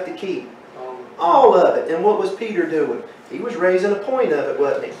 what do you have to keep? All of it. And what was Peter doing? He was raising a point of it,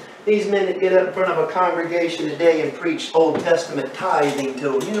 wasn't he? These men that get up in front of a congregation today and preach Old Testament tithing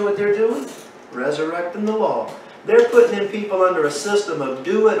to them, you know what they're doing? Resurrecting the law. They're putting in people under a system of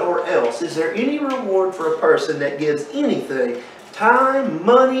do it or else. Is there any reward for a person that gives anything, time,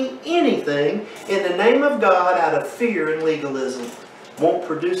 money, anything, in the name of God out of fear and legalism? Won't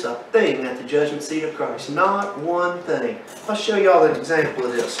produce a thing at the judgment seat of Christ. Not one thing. I'll show you all an example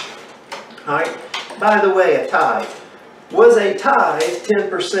of this. Alright? By the way, a tithe. Was a tithe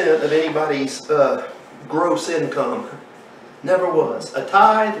 10% of anybody's gross income? Never was. A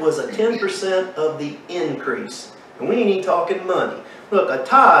tithe was a 10% of the increase. And we ain't even talking money. Look, a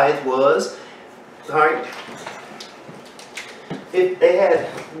tithe was, alright, they had,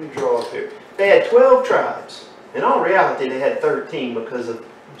 let me draw up here. They had 12 tribes. In all reality, they had 13 because of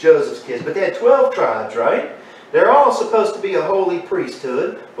Joseph's kids. But they had 12 tribes, right? They're all supposed to be a holy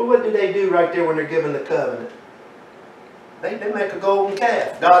priesthood. But what do they do right there when they're given the covenant? They make a golden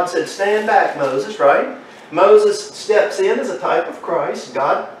calf. God said, stand back, Moses, right? Moses steps in as a type of Christ.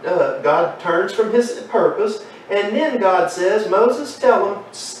 God turns from his purpose. And then God says, Moses, tell him,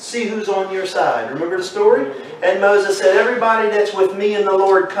 see who's on your side. Remember the story? And Moses said, everybody that's with me and the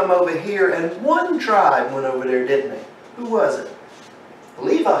Lord come over here. And one tribe went over there, didn't they? Who was it? The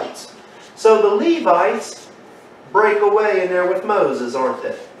Levites. So the Levites break away in there with Moses, aren't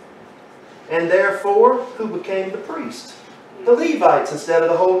they? And therefore, who became the priest? The Levites instead of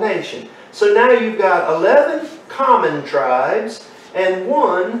the whole nation. So now you've got 11 common tribes and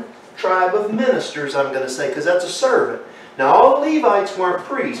 1 tribe of ministers, I'm going to say, because that's a servant. Now all the Levites weren't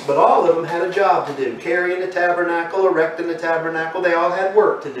priests, but all of them had a job to do. Carrying the tabernacle, erecting the tabernacle, they all had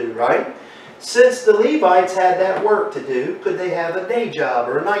work to do, right? Since the Levites had that work to do, could they have a day job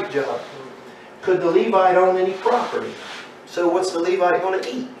or a night job? Could the Levite own any property? So what's the Levite going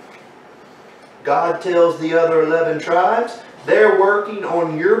to eat? God tells the other 11 tribes, they're working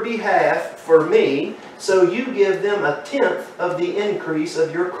on your behalf for me, so you give them 1/10 of the increase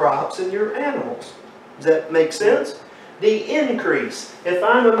of your crops and your animals. Does that make sense? The increase. If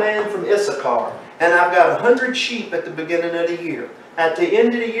I'm a man from Issachar, and I've got 100 sheep at the beginning of the year, at the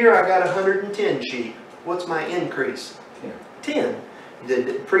end of the year I got 110 sheep. What's my increase? 10.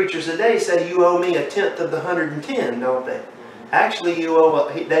 The preachers today say you owe me 1/10 of the 110, don't they? Actually,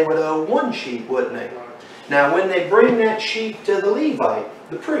 they would owe 1 sheep, wouldn't they? Now, when they bring that sheep to the Levite,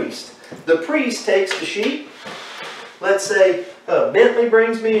 the priest takes the sheep. Let's say Bentley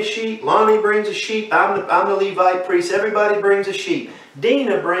brings me a sheep, Lonnie brings a sheep, I'm the Levite priest, everybody brings a sheep.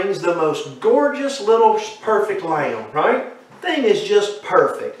 Dina brings the most gorgeous little perfect lamb, right? Thing is just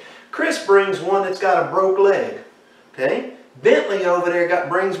perfect. Chris brings one that's got a broke leg, okay? Bentley over there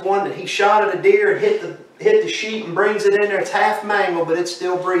brings one that he shot at a deer and hit the sheep and brings it in there. It's half mangled, but it's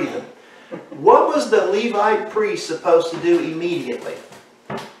still breathing. What was the Levite priest supposed to do immediately?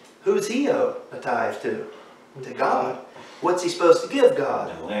 Who's he owe a tithe to? To God. What's he supposed to give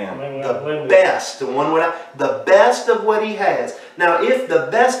God? The lamb. The best. The best of what he has. Now, if the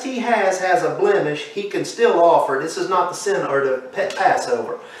best he has a blemish, he can still offer. This is not the sin or the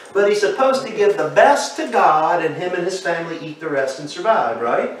Passover. But he's supposed to give the best to God, and him and his family eat the rest and survive,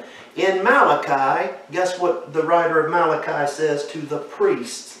 right? In Malachi, guess what the writer of Malachi says to the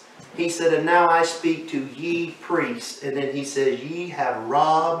priests? He said, and now I speak to ye priests. And then he says, ye have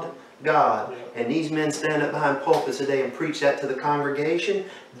robbed God. And these men stand up behind pulpits today and preach that to the congregation.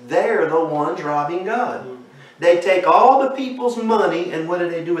 They're the ones robbing God. They take all the people's money, and what do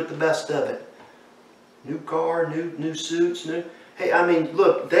they do with the best of it? New car, new suits, Hey, I mean,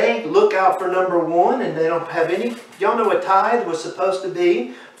 look, they look out for number one, and they don't have any. Y'all know what tithe was supposed to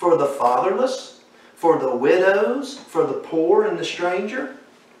be? For the fatherless, for the widows, for the poor and the stranger.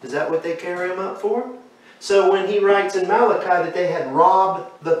 Is that what they carry them up for? So when he writes in Malachi that they had robbed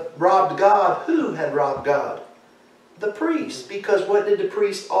God, who had robbed God? The priest. Because what did the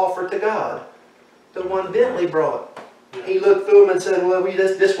priest offer to God? The one Bentley brought. He looked through them and said, well,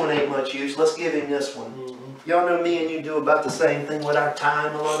 this one ain't much use. Let's give him this one. Y'all know me and you do about the same thing with our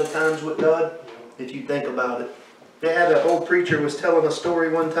time a lot of times with God, if you think about it. They had an old preacher was telling a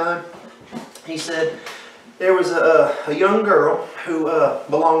story one time. He said there was a young girl who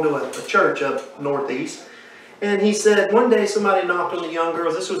belonged to a church up northeast. And he said one day somebody knocked on the young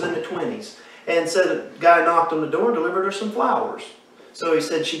girl's, this was in the 20s, and said a guy knocked on the door and delivered her some flowers. So he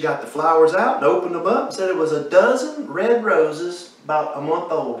said she got the flowers out and opened them up and said it was a dozen red roses about a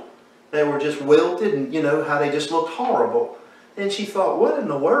month old. They were just wilted, and you know how they just looked horrible. And she thought, what in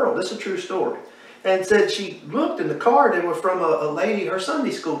the world? This is a true story. And said she looked in the card and were from a lady, her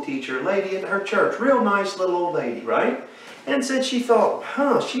Sunday school teacher, a lady at her church. Real nice little old lady, right? And said she thought,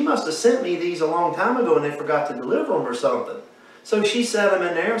 she must have sent me these a long time ago and they forgot to deliver them or something. So she set them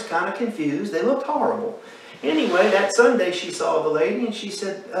in there, was kind of confused. They looked horrible. Anyway, that Sunday she saw the lady and she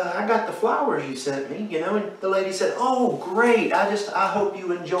said, I got the flowers you sent me, you know. And the lady said, oh, great. I hope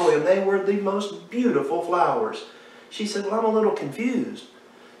you enjoy them. They were the most beautiful flowers. She said, well, I'm a little confused.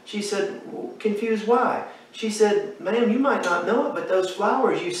 She said, well, confused why? She said, ma'am, you might not know it, but those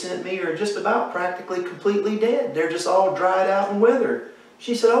flowers you sent me are just about practically completely dead. They're just all dried out and withered.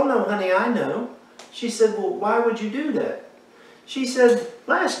 She said, oh, no, honey, I know. She said, well, why would you do that? She said,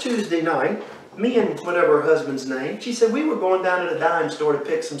 last Tuesday night, me and whatever her husband's name, she said, we were going down to the dime store to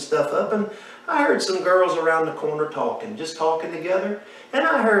pick some stuff up, and I heard some girls around the corner just talking together. And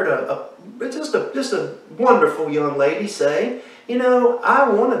I heard just a wonderful young lady say, you know, I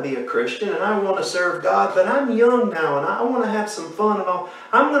want to be a Christian and I want to serve God, but I'm young now and I want to have some fun and all.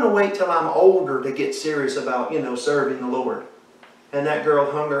 I'm going to wait till I'm older to get serious about, you know, serving the Lord. And that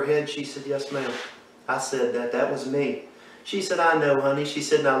girl hung her head. She said, yes, ma'am. I said that. That was me. She said, I know, honey. She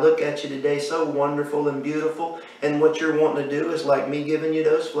said, now look at you today, so wonderful and beautiful. And what you're wanting to do is like me giving you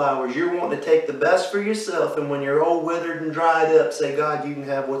those flowers. You're wanting to take the best for yourself. And when you're all withered and dried up, say, God, you can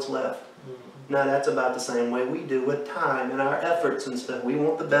have what's left. Now, that's about the same way we do with time and our efforts and stuff. We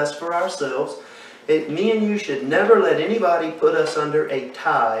want the best for ourselves. Me and you should never let anybody put us under a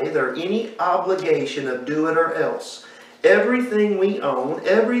tithe or any obligation of do it or else. Everything we own,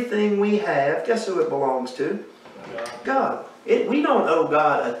 everything we have, guess who it belongs to? God. We don't owe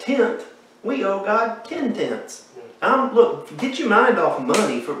God 1/10. We owe God 10/10. Look, get your mind off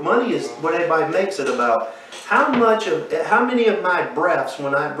money. For money is what everybody makes it about. How many of my breaths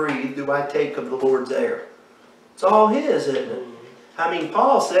when I breathe do I take of the Lord's air? It's all His, isn't it? I mean,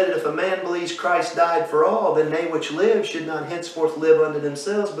 Paul said that if a man believes Christ died for all, then they which live should not henceforth live unto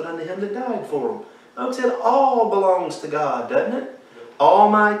themselves, but unto him that died for them. Folks, it all belongs to God, doesn't it? All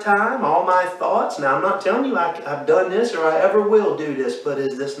my time, all my thoughts. Now, I'm not telling you I've done this or I ever will do this, but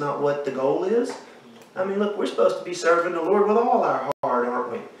is this not what the goal is? I mean, look, we're supposed to be serving the Lord with all our heart,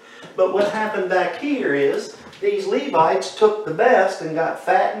 aren't we? But what happened back here is these Levites took the best and got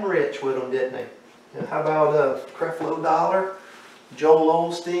fat and rich with them, didn't they? And how about Creflo Dollar,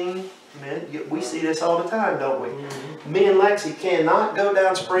 Joel Osteen? Man, we see this all the time, don't we? Mm-hmm. Me and Lexi cannot go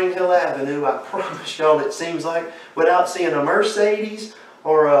down Spring Hill Avenue, I promise y'all, it seems like, without seeing a Mercedes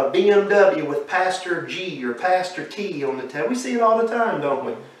or a BMW with Pastor G or Pastor T on the tab. We see it all the time, don't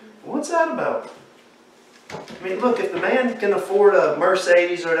we? What's that about? I mean, look, if the man can afford a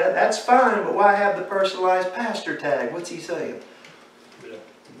Mercedes or that's fine, but why have the personalized pastor tag? What's he saying? Yeah.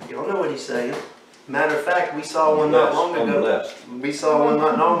 You don't know what he's saying. Matter of fact, we saw one not long ago. We saw one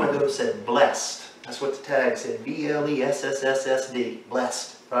not long ago that said blessed. That's what the tag said. B-L-E-S-S-S-S-D.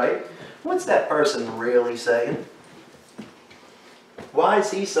 Blessed, right? What's that person really saying? Why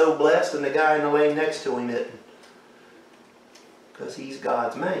is he so blessed and the guy in the lane next to him isn't? Because he's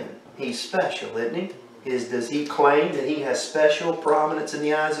God's man. He's special, isn't he? Does he claim that he has special prominence in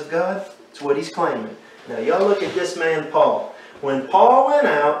the eyes of God? That's what he's claiming. Now, y'all look at this man, Paul. When Paul went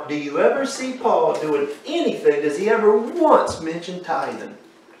out, do you ever see Paul doing anything? Does he ever once mention tithing?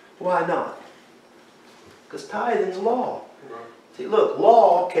 Why not? Because tithing's law. See, look,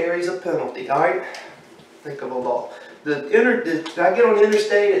 law carries a penalty, all right? Think of a law. I get on the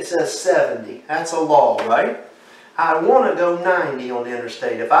interstate, it says 70. That's a law, right? I want to go 90 on the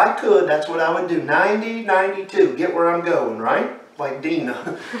interstate. If I could, that's what I would do. 90, 92, get where I'm going, right? Like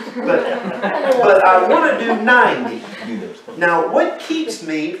Dina. but I want to do 90. Now, what keeps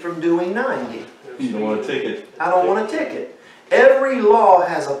me from doing 90? You don't want a ticket. I don't want a ticket. Every law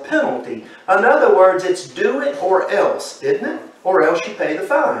has a penalty. In other words, it's do it or else, isn't it? Or else you pay the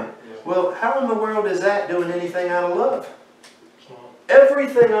fine. Well, how in the world is that doing anything out of love?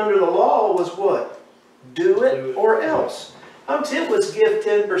 Everything under the law was what? Do it or else. It was give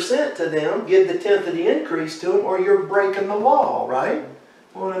 10% to them, give the tenth of the increase to them, or you're breaking the law, right?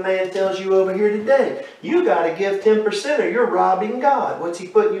 When a man tells you over here today, you got to give 10% or you're robbing God. What's he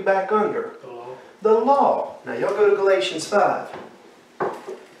putting you back under? The law. The law. Now, y'all go to Galatians 5.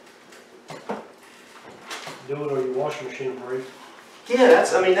 Do it or your washing machine break. Yeah,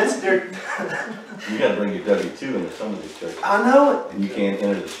 that's their... You got to bring your W-2 into some of these churches. I know it. And you can't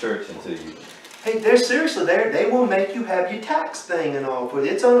enter the church until you... Hey, they're seriously there. They will make you have your tax thing and all.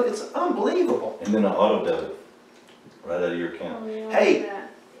 It's unbelievable. And then an auto debit right out of your account. Hey,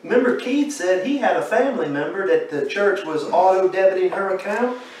 remember Keith said he had a family member that the church was auto debiting her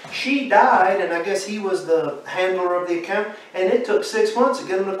account. She died, and I guess he was the handler of the account. And it took 6 months to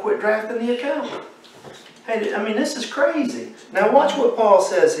get him to quit drafting the account. Hey, I mean, this is crazy. Now watch what Paul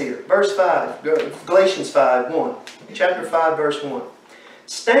says here. Verse 5, Galatians 5:1. Chapter 5, verse 1.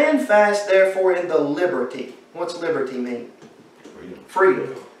 Stand fast, therefore, in the liberty. What's liberty mean?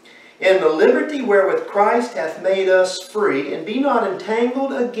 Freedom. In the liberty wherewith Christ hath made us free, and be not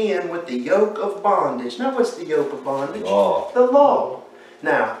entangled again with the yoke of bondage. Now, what's the yoke of bondage? Law. The law.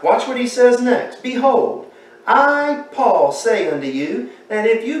 Now, watch what he says next. Behold, I, Paul, say unto you, that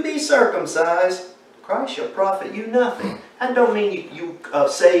if you be circumcised, Christ shall profit you nothing. That don't mean you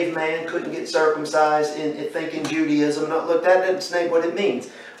saved man couldn't get circumcised in thinking Judaism. Look, that doesn't what it means.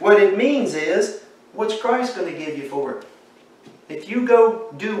 What it means is, what's Christ going to give you for it? If you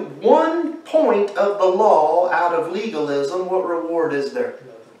go do 1 point of the law out of legalism, what reward is there?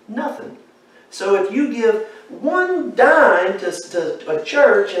 Nothing. So if you give 1 dime to a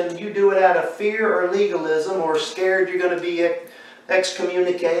church and you do it out of fear or legalism or scared you're going to be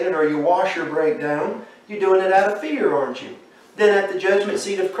excommunicated or your washer break down, you're doing it out of fear, aren't you? Then at the judgment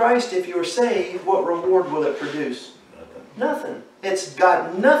seat of Christ, if you're saved, what reward will it produce? Nothing. It's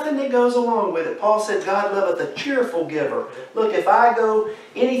got nothing that goes along with it. Paul said, God loveth a cheerful giver. Look, if I go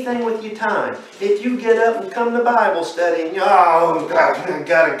anything with your time, if you get up and come to Bible study and, oh, God, I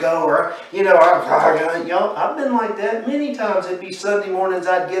gotta go, or, I've been like that many times. It'd be Sunday mornings,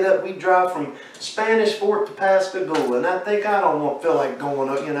 I'd get up, we'd drive from Spanish Fort to Pascagoula, and I think I don't feel like going,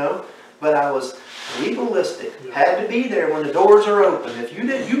 but I was legalistic. Had to be there when the doors are open. If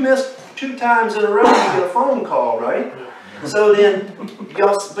you missed 2 times in a row, you get a phone call, right? So then,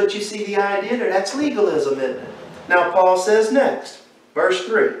 but you see the idea there, that's legalism, isn't it? Now Paul says next, verse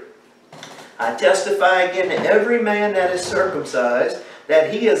 3, I testify again to every man that is circumcised,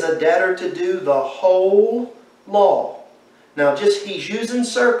 that he is a debtor to do the whole law. Now he's using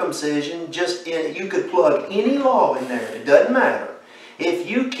circumcision, you could plug any law in there, it doesn't matter. If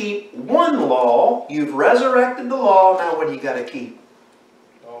you keep one law, you've resurrected the law, now what do you got to keep?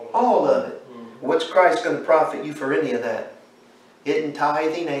 All of it. What's Christ going to profit you for any of that? Isn't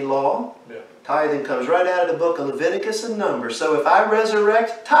tithing a law? Yeah. Tithing comes right out of the book of Leviticus and Numbers. So if I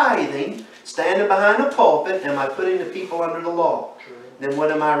resurrect tithing, standing behind the pulpit, am I putting the people under the law? Sure. Then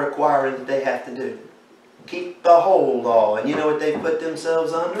what am I requiring that they have to do? Keep the whole law. And you know what they've put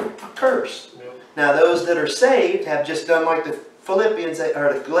themselves under? A curse. Yep. Now those that are saved have just done like the Philippians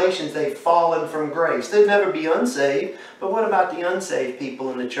or the Galatians, they've fallen from grace. They'd never be unsaved. But what about the unsaved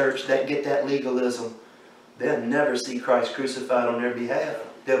people in the church that get that legalism? They'll never see Christ crucified on their behalf.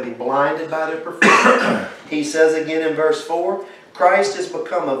 They'll be blinded by their performance. He says again in verse 4, Christ is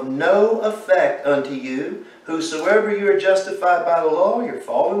become of no effect unto you. Whosoever you are justified by the law, you're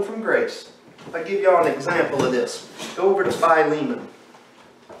fallen from grace. I'll give y'all an example of this. Go over to Philemon.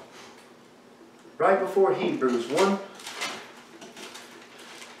 Right before Hebrews 1.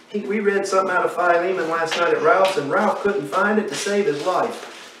 We read something out of Philemon last night at Ralph's, and Ralph couldn't find it to save his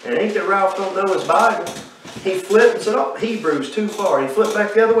life. And ain't that Ralph don't know his Bible. He flipped and said, oh, Hebrews, too far. He flipped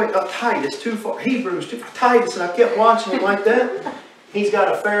back the other way, oh, Titus, too far. Hebrews, too far. Titus, and I kept watching him like that. He's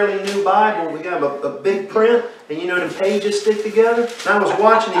got a fairly new Bible. We got a big print, and you know the pages stick together. And I was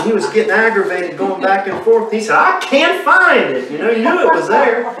watching him. He was getting aggravated going back and forth. He said, I can't find it. You know, he knew it was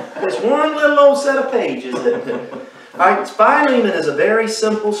there. This one little old set of pages. Alright, Philemon is a very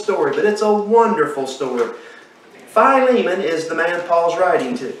simple story, but it's a wonderful story. Philemon is the man Paul's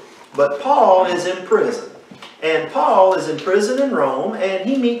writing to. But Paul is in prison. And Paul is in prison in Rome, and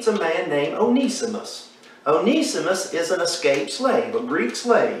he meets a man named Onesimus. Onesimus is an escaped slave, a Greek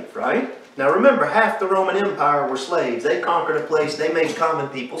slave, right? Now remember, half the Roman Empire were slaves. They conquered a place, they made common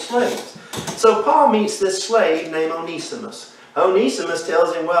people slaves. So Paul meets this slave named Onesimus. Onesimus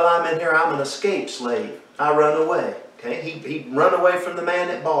tells him, well, I'm in here, I'm an escaped slave. I run away. Okay? He run away from the man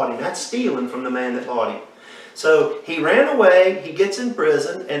that bought him. That's stealing from the man that bought him. So he ran away, he gets in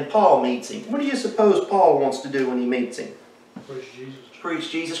prison, and Paul meets him. What do you suppose Paul wants to do when he meets him? Preach Jesus.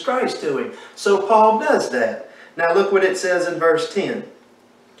 Preach Jesus Christ to him. So Paul does that. Now look what it says in verse 10.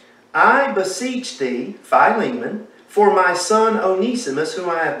 I beseech thee, Philemon, for my son Onesimus, whom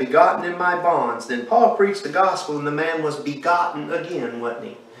I have begotten in my bonds. Then Paul preached the gospel, and the man was begotten again, wasn't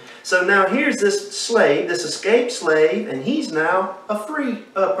he? So now here's this slave, this escaped slave, and he's now a free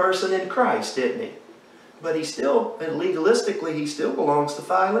person in Christ, isn't he? But he still, and legalistically, he still belongs to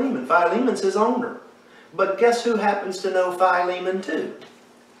Philemon. Philemon's his owner. But guess who happens to know Philemon too?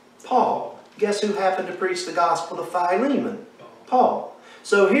 Paul. Guess who happened to preach the gospel to Philemon? Paul.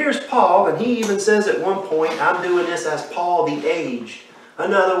 So here's Paul, and he even says at one point, I'm doing this as Paul the aged.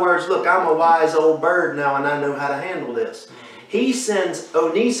 In other words, look, I'm a wise old bird now, and I know how to handle this. He sends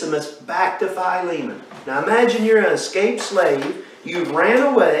Onesimus back to Philemon. Now imagine you're an escaped slave. You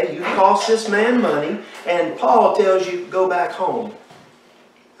ran away. You cost this man money. And Paul tells you, go back home.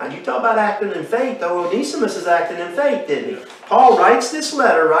 Now you talk about acting in faith, though. Onesimus is acting in faith, didn't he? Paul writes this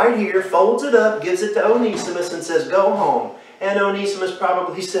letter right here, folds it up, gives it to Onesimus, and says, go home. And Onesimus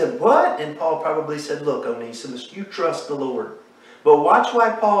probably said, what? And Paul probably said, look, Onesimus, you trust the Lord. But watch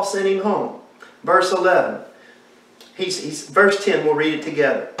why Paul sent him home. Verse 11. Verse 10, we'll read it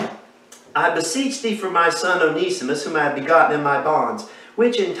together. I beseech thee for my son Onesimus, whom I have begotten in my bonds,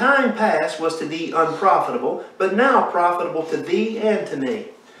 which in time past was to thee unprofitable, but now profitable to thee and to me.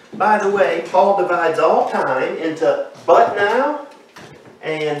 By the way, Paul divides all time into but now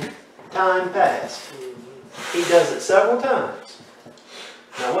and time past. He does it several times.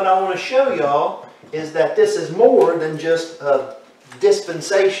 Now what I want to show y'all is that this is more than just a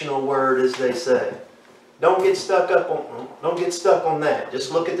dispensational word, as they say. Don't get stuck on that.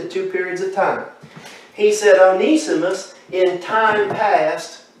 Just look at the two periods of time. He said, Onesimus in time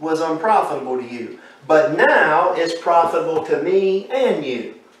past was unprofitable to you, but now is profitable to me and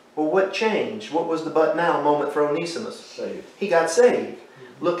you. Well, what changed? What was the but now moment for Onesimus? Saved. He got saved.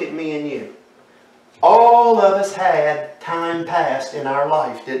 Look at me and you. All of us had time past in our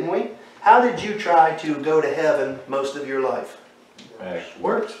life, didn't we? How did you try to go to heaven most of your life?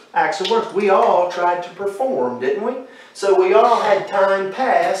 Works. Acts of works. We all tried to perform, didn't we? So we all had time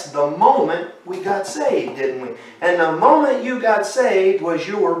past the moment we got saved, didn't we? And the moment you got saved was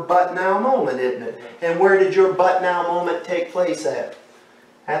your but now moment, isn't it? And where did your but now moment take place at?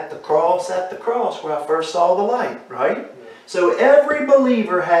 At the cross, where I first saw the light, right? So every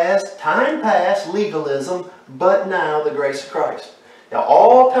believer has time past legalism, but now the grace of Christ. Now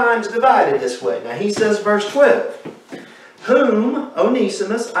all time's divided this way. Now he says verse 12. Whom,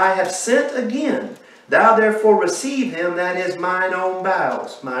 Onesimus, I have sent again. Thou therefore receive him, that is mine own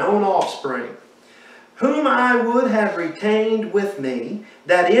bowels, my own offspring. whom I would have retained with me,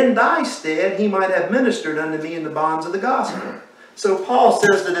 that in thy stead he might have ministered unto me in the bonds of the gospel. So Paul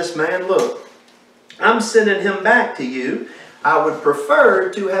says to this man, look, I'm sending him back to you. I would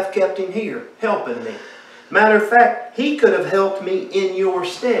prefer to have kept him here, helping me. Matter of fact, he could have helped me in your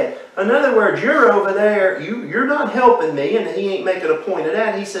stead. In other words, you're over there, you're not helping me, and he ain't making a point of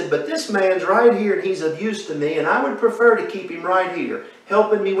that. He said, but this man's right here, and he's of use to me, and I would prefer to keep him right here,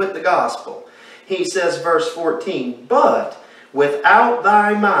 helping me with the gospel. He says, verse 14, but without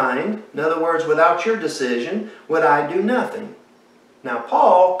thy mind, in other words, without your decision, would I do nothing. Now,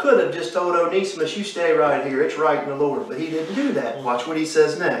 Paul could have just told Onesimus, you stay right here, it's right in the Lord. But he didn't do that. Watch what he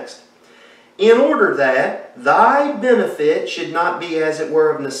says next. In order that thy benefit should not be as it were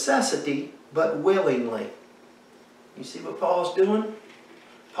of necessity, but willingly. You see what Paul's doing?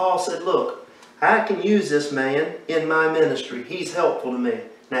 Paul said, look, I can use this man in my ministry. He's helpful to me.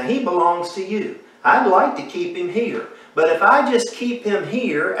 Now, he belongs to you. I'd like to keep him here. But if I just keep him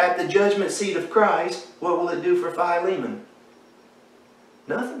here at the judgment seat of Christ, what will it do for Philemon?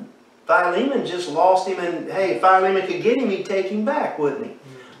 Nothing. Philemon just lost him, and hey, if Philemon could get him, he'd take him back, wouldn't he?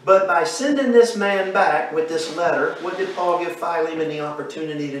 But by sending this man back with this letter, what did Paul give Philemon the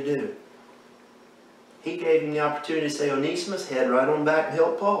opportunity to do? He gave him the opportunity to say, Onesimus, head right on back and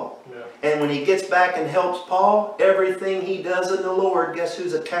help Paul. Yeah. And when he gets back and helps Paul, everything he does in the Lord, guess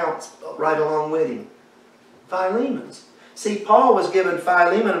whose account's right along with him? Philemon's. See, Paul was giving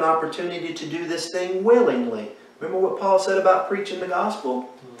Philemon an opportunity to do this thing willingly. Remember what Paul said about preaching the gospel?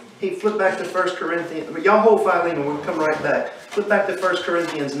 He flipped back to 1 Corinthians. Y'all hold Philemon, we'll come right back. Flip back to 1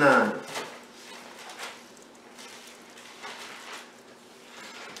 Corinthians 9.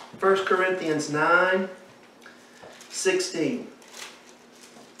 1 Corinthians 9, 16.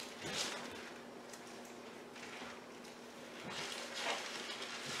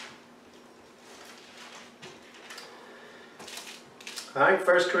 All right,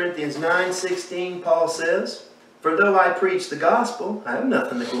 1 Corinthians 9, 16, Paul says, for though I preach the gospel, I have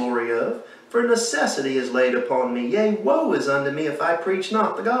nothing to glory of, for necessity is laid upon me. Yea, woe is unto me if I preach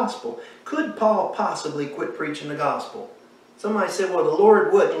not the gospel. Could Paul possibly quit preaching the gospel? Somebody said, well, the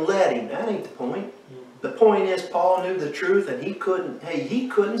Lord wouldn't let him. That ain't the point. The point is Paul knew the truth, and he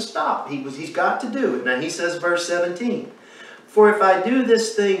couldn't stop. He's got to do it. Now he says, verse 17, for if I do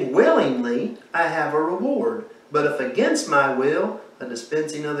this thing willingly, I have a reward. But if against my will, a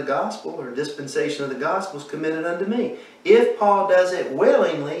dispensing of the gospel or dispensation of the gospel is committed unto me. If Paul does it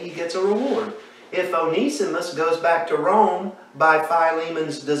willingly, he gets a reward. If Onesimus goes back to Rome by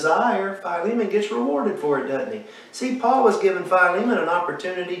Philemon's desire, Philemon gets rewarded for it, doesn't he? See, Paul was giving Philemon an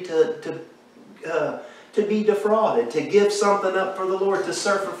opportunity to be defrauded, to give something up for the Lord, to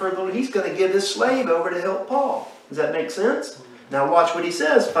suffer for the Lord. He's going to give his slave over to help Paul. Does that make sense? Now watch what he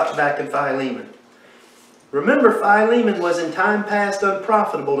says back in Philemon. Remember, Philemon was in time past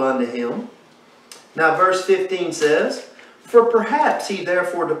unprofitable unto him. Now verse 15 says, for perhaps he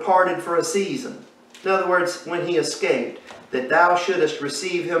therefore departed for a season. In other words, when he escaped, that thou shouldest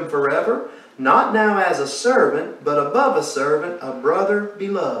receive him forever, not now as a servant, but above a servant, a brother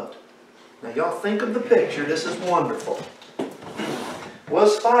beloved. Now y'all think of the picture. This is wonderful.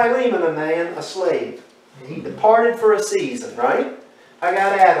 Was Philemon a man, a slave? He departed for a season, right? I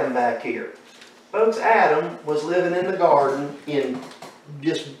got Adam back here. Folks, Adam was living in the garden in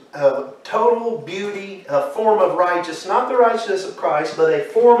just total beauty, a form of righteousness, not the righteousness of Christ, but a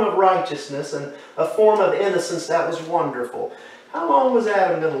form of righteousness and a form of innocence that was wonderful. How long was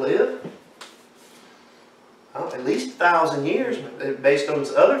Adam going to live? Well, at least 1,000 years, based on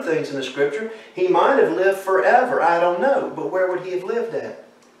other things in the Scripture. He might have lived forever, I don't know, but where would he have lived at?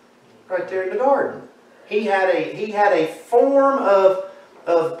 Right there in the garden. He had a form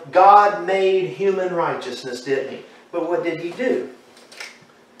of God-made human righteousness, didn't he? But what did he do?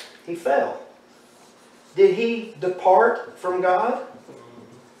 He fell. Did he depart from God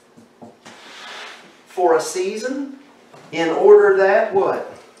for a season in order that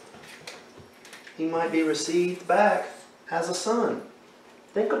what? He might be received back as a son.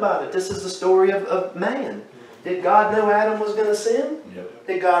 Think about it. This is the story of man. Did God know Adam was going to sin? Yep.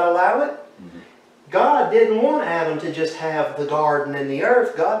 Did God allow it? Mm-hmm. God didn't want Adam to just have the garden and the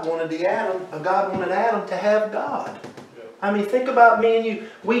earth. God wanted Adam to have God. I mean, think about me and you.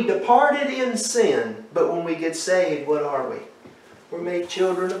 We departed in sin, but when we get saved, what are we? We're made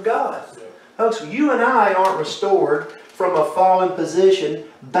children of God. Folks, you and I aren't restored from a fallen position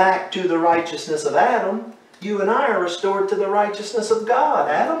back to the righteousness of Adam. You and I are restored to the righteousness of God.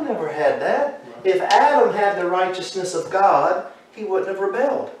 Adam never had that. If Adam had the righteousness of God, he wouldn't have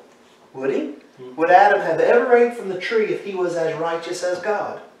rebelled, would he? Would Adam have ever ate from the tree if he was as righteous as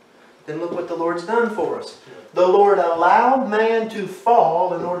God? then look what the Lord's done for us. The Lord allowed man to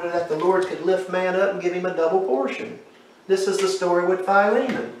fall in order that the Lord could lift man up and give him a double portion. This is the story with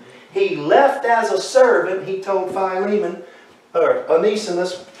Philemon. He left as a servant. He told Philemon, or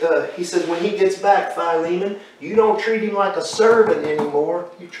Onesimus, he says, when he gets back, Philemon, you don't treat him like a servant anymore.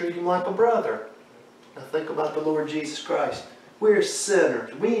 You treat him like a brother. Now think about the Lord Jesus Christ. We're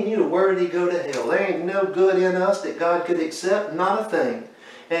sinners. We and you are worthy to go to hell. There ain't no good in us that God could accept. Not a thing.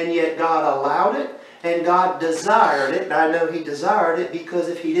 And yet God allowed it. And God desired it. And I know He desired it because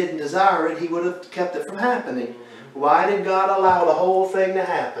if He didn't desire it, He would have kept it from happening. Why did God allow the whole thing to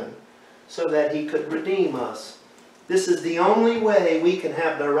happen? So that He could redeem us. This is the only way we can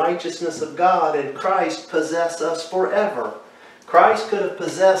have the righteousness of God and Christ possess us forever. Christ could have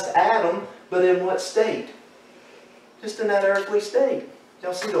possessed Adam, but in what state? Just in that earthly state.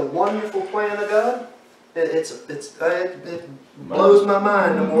 Y'all see the wonderful plan of God? It blows my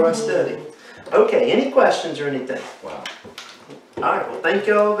mind the more I study. Okay, any questions or anything? Wow. All right, well, thank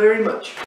you all very much.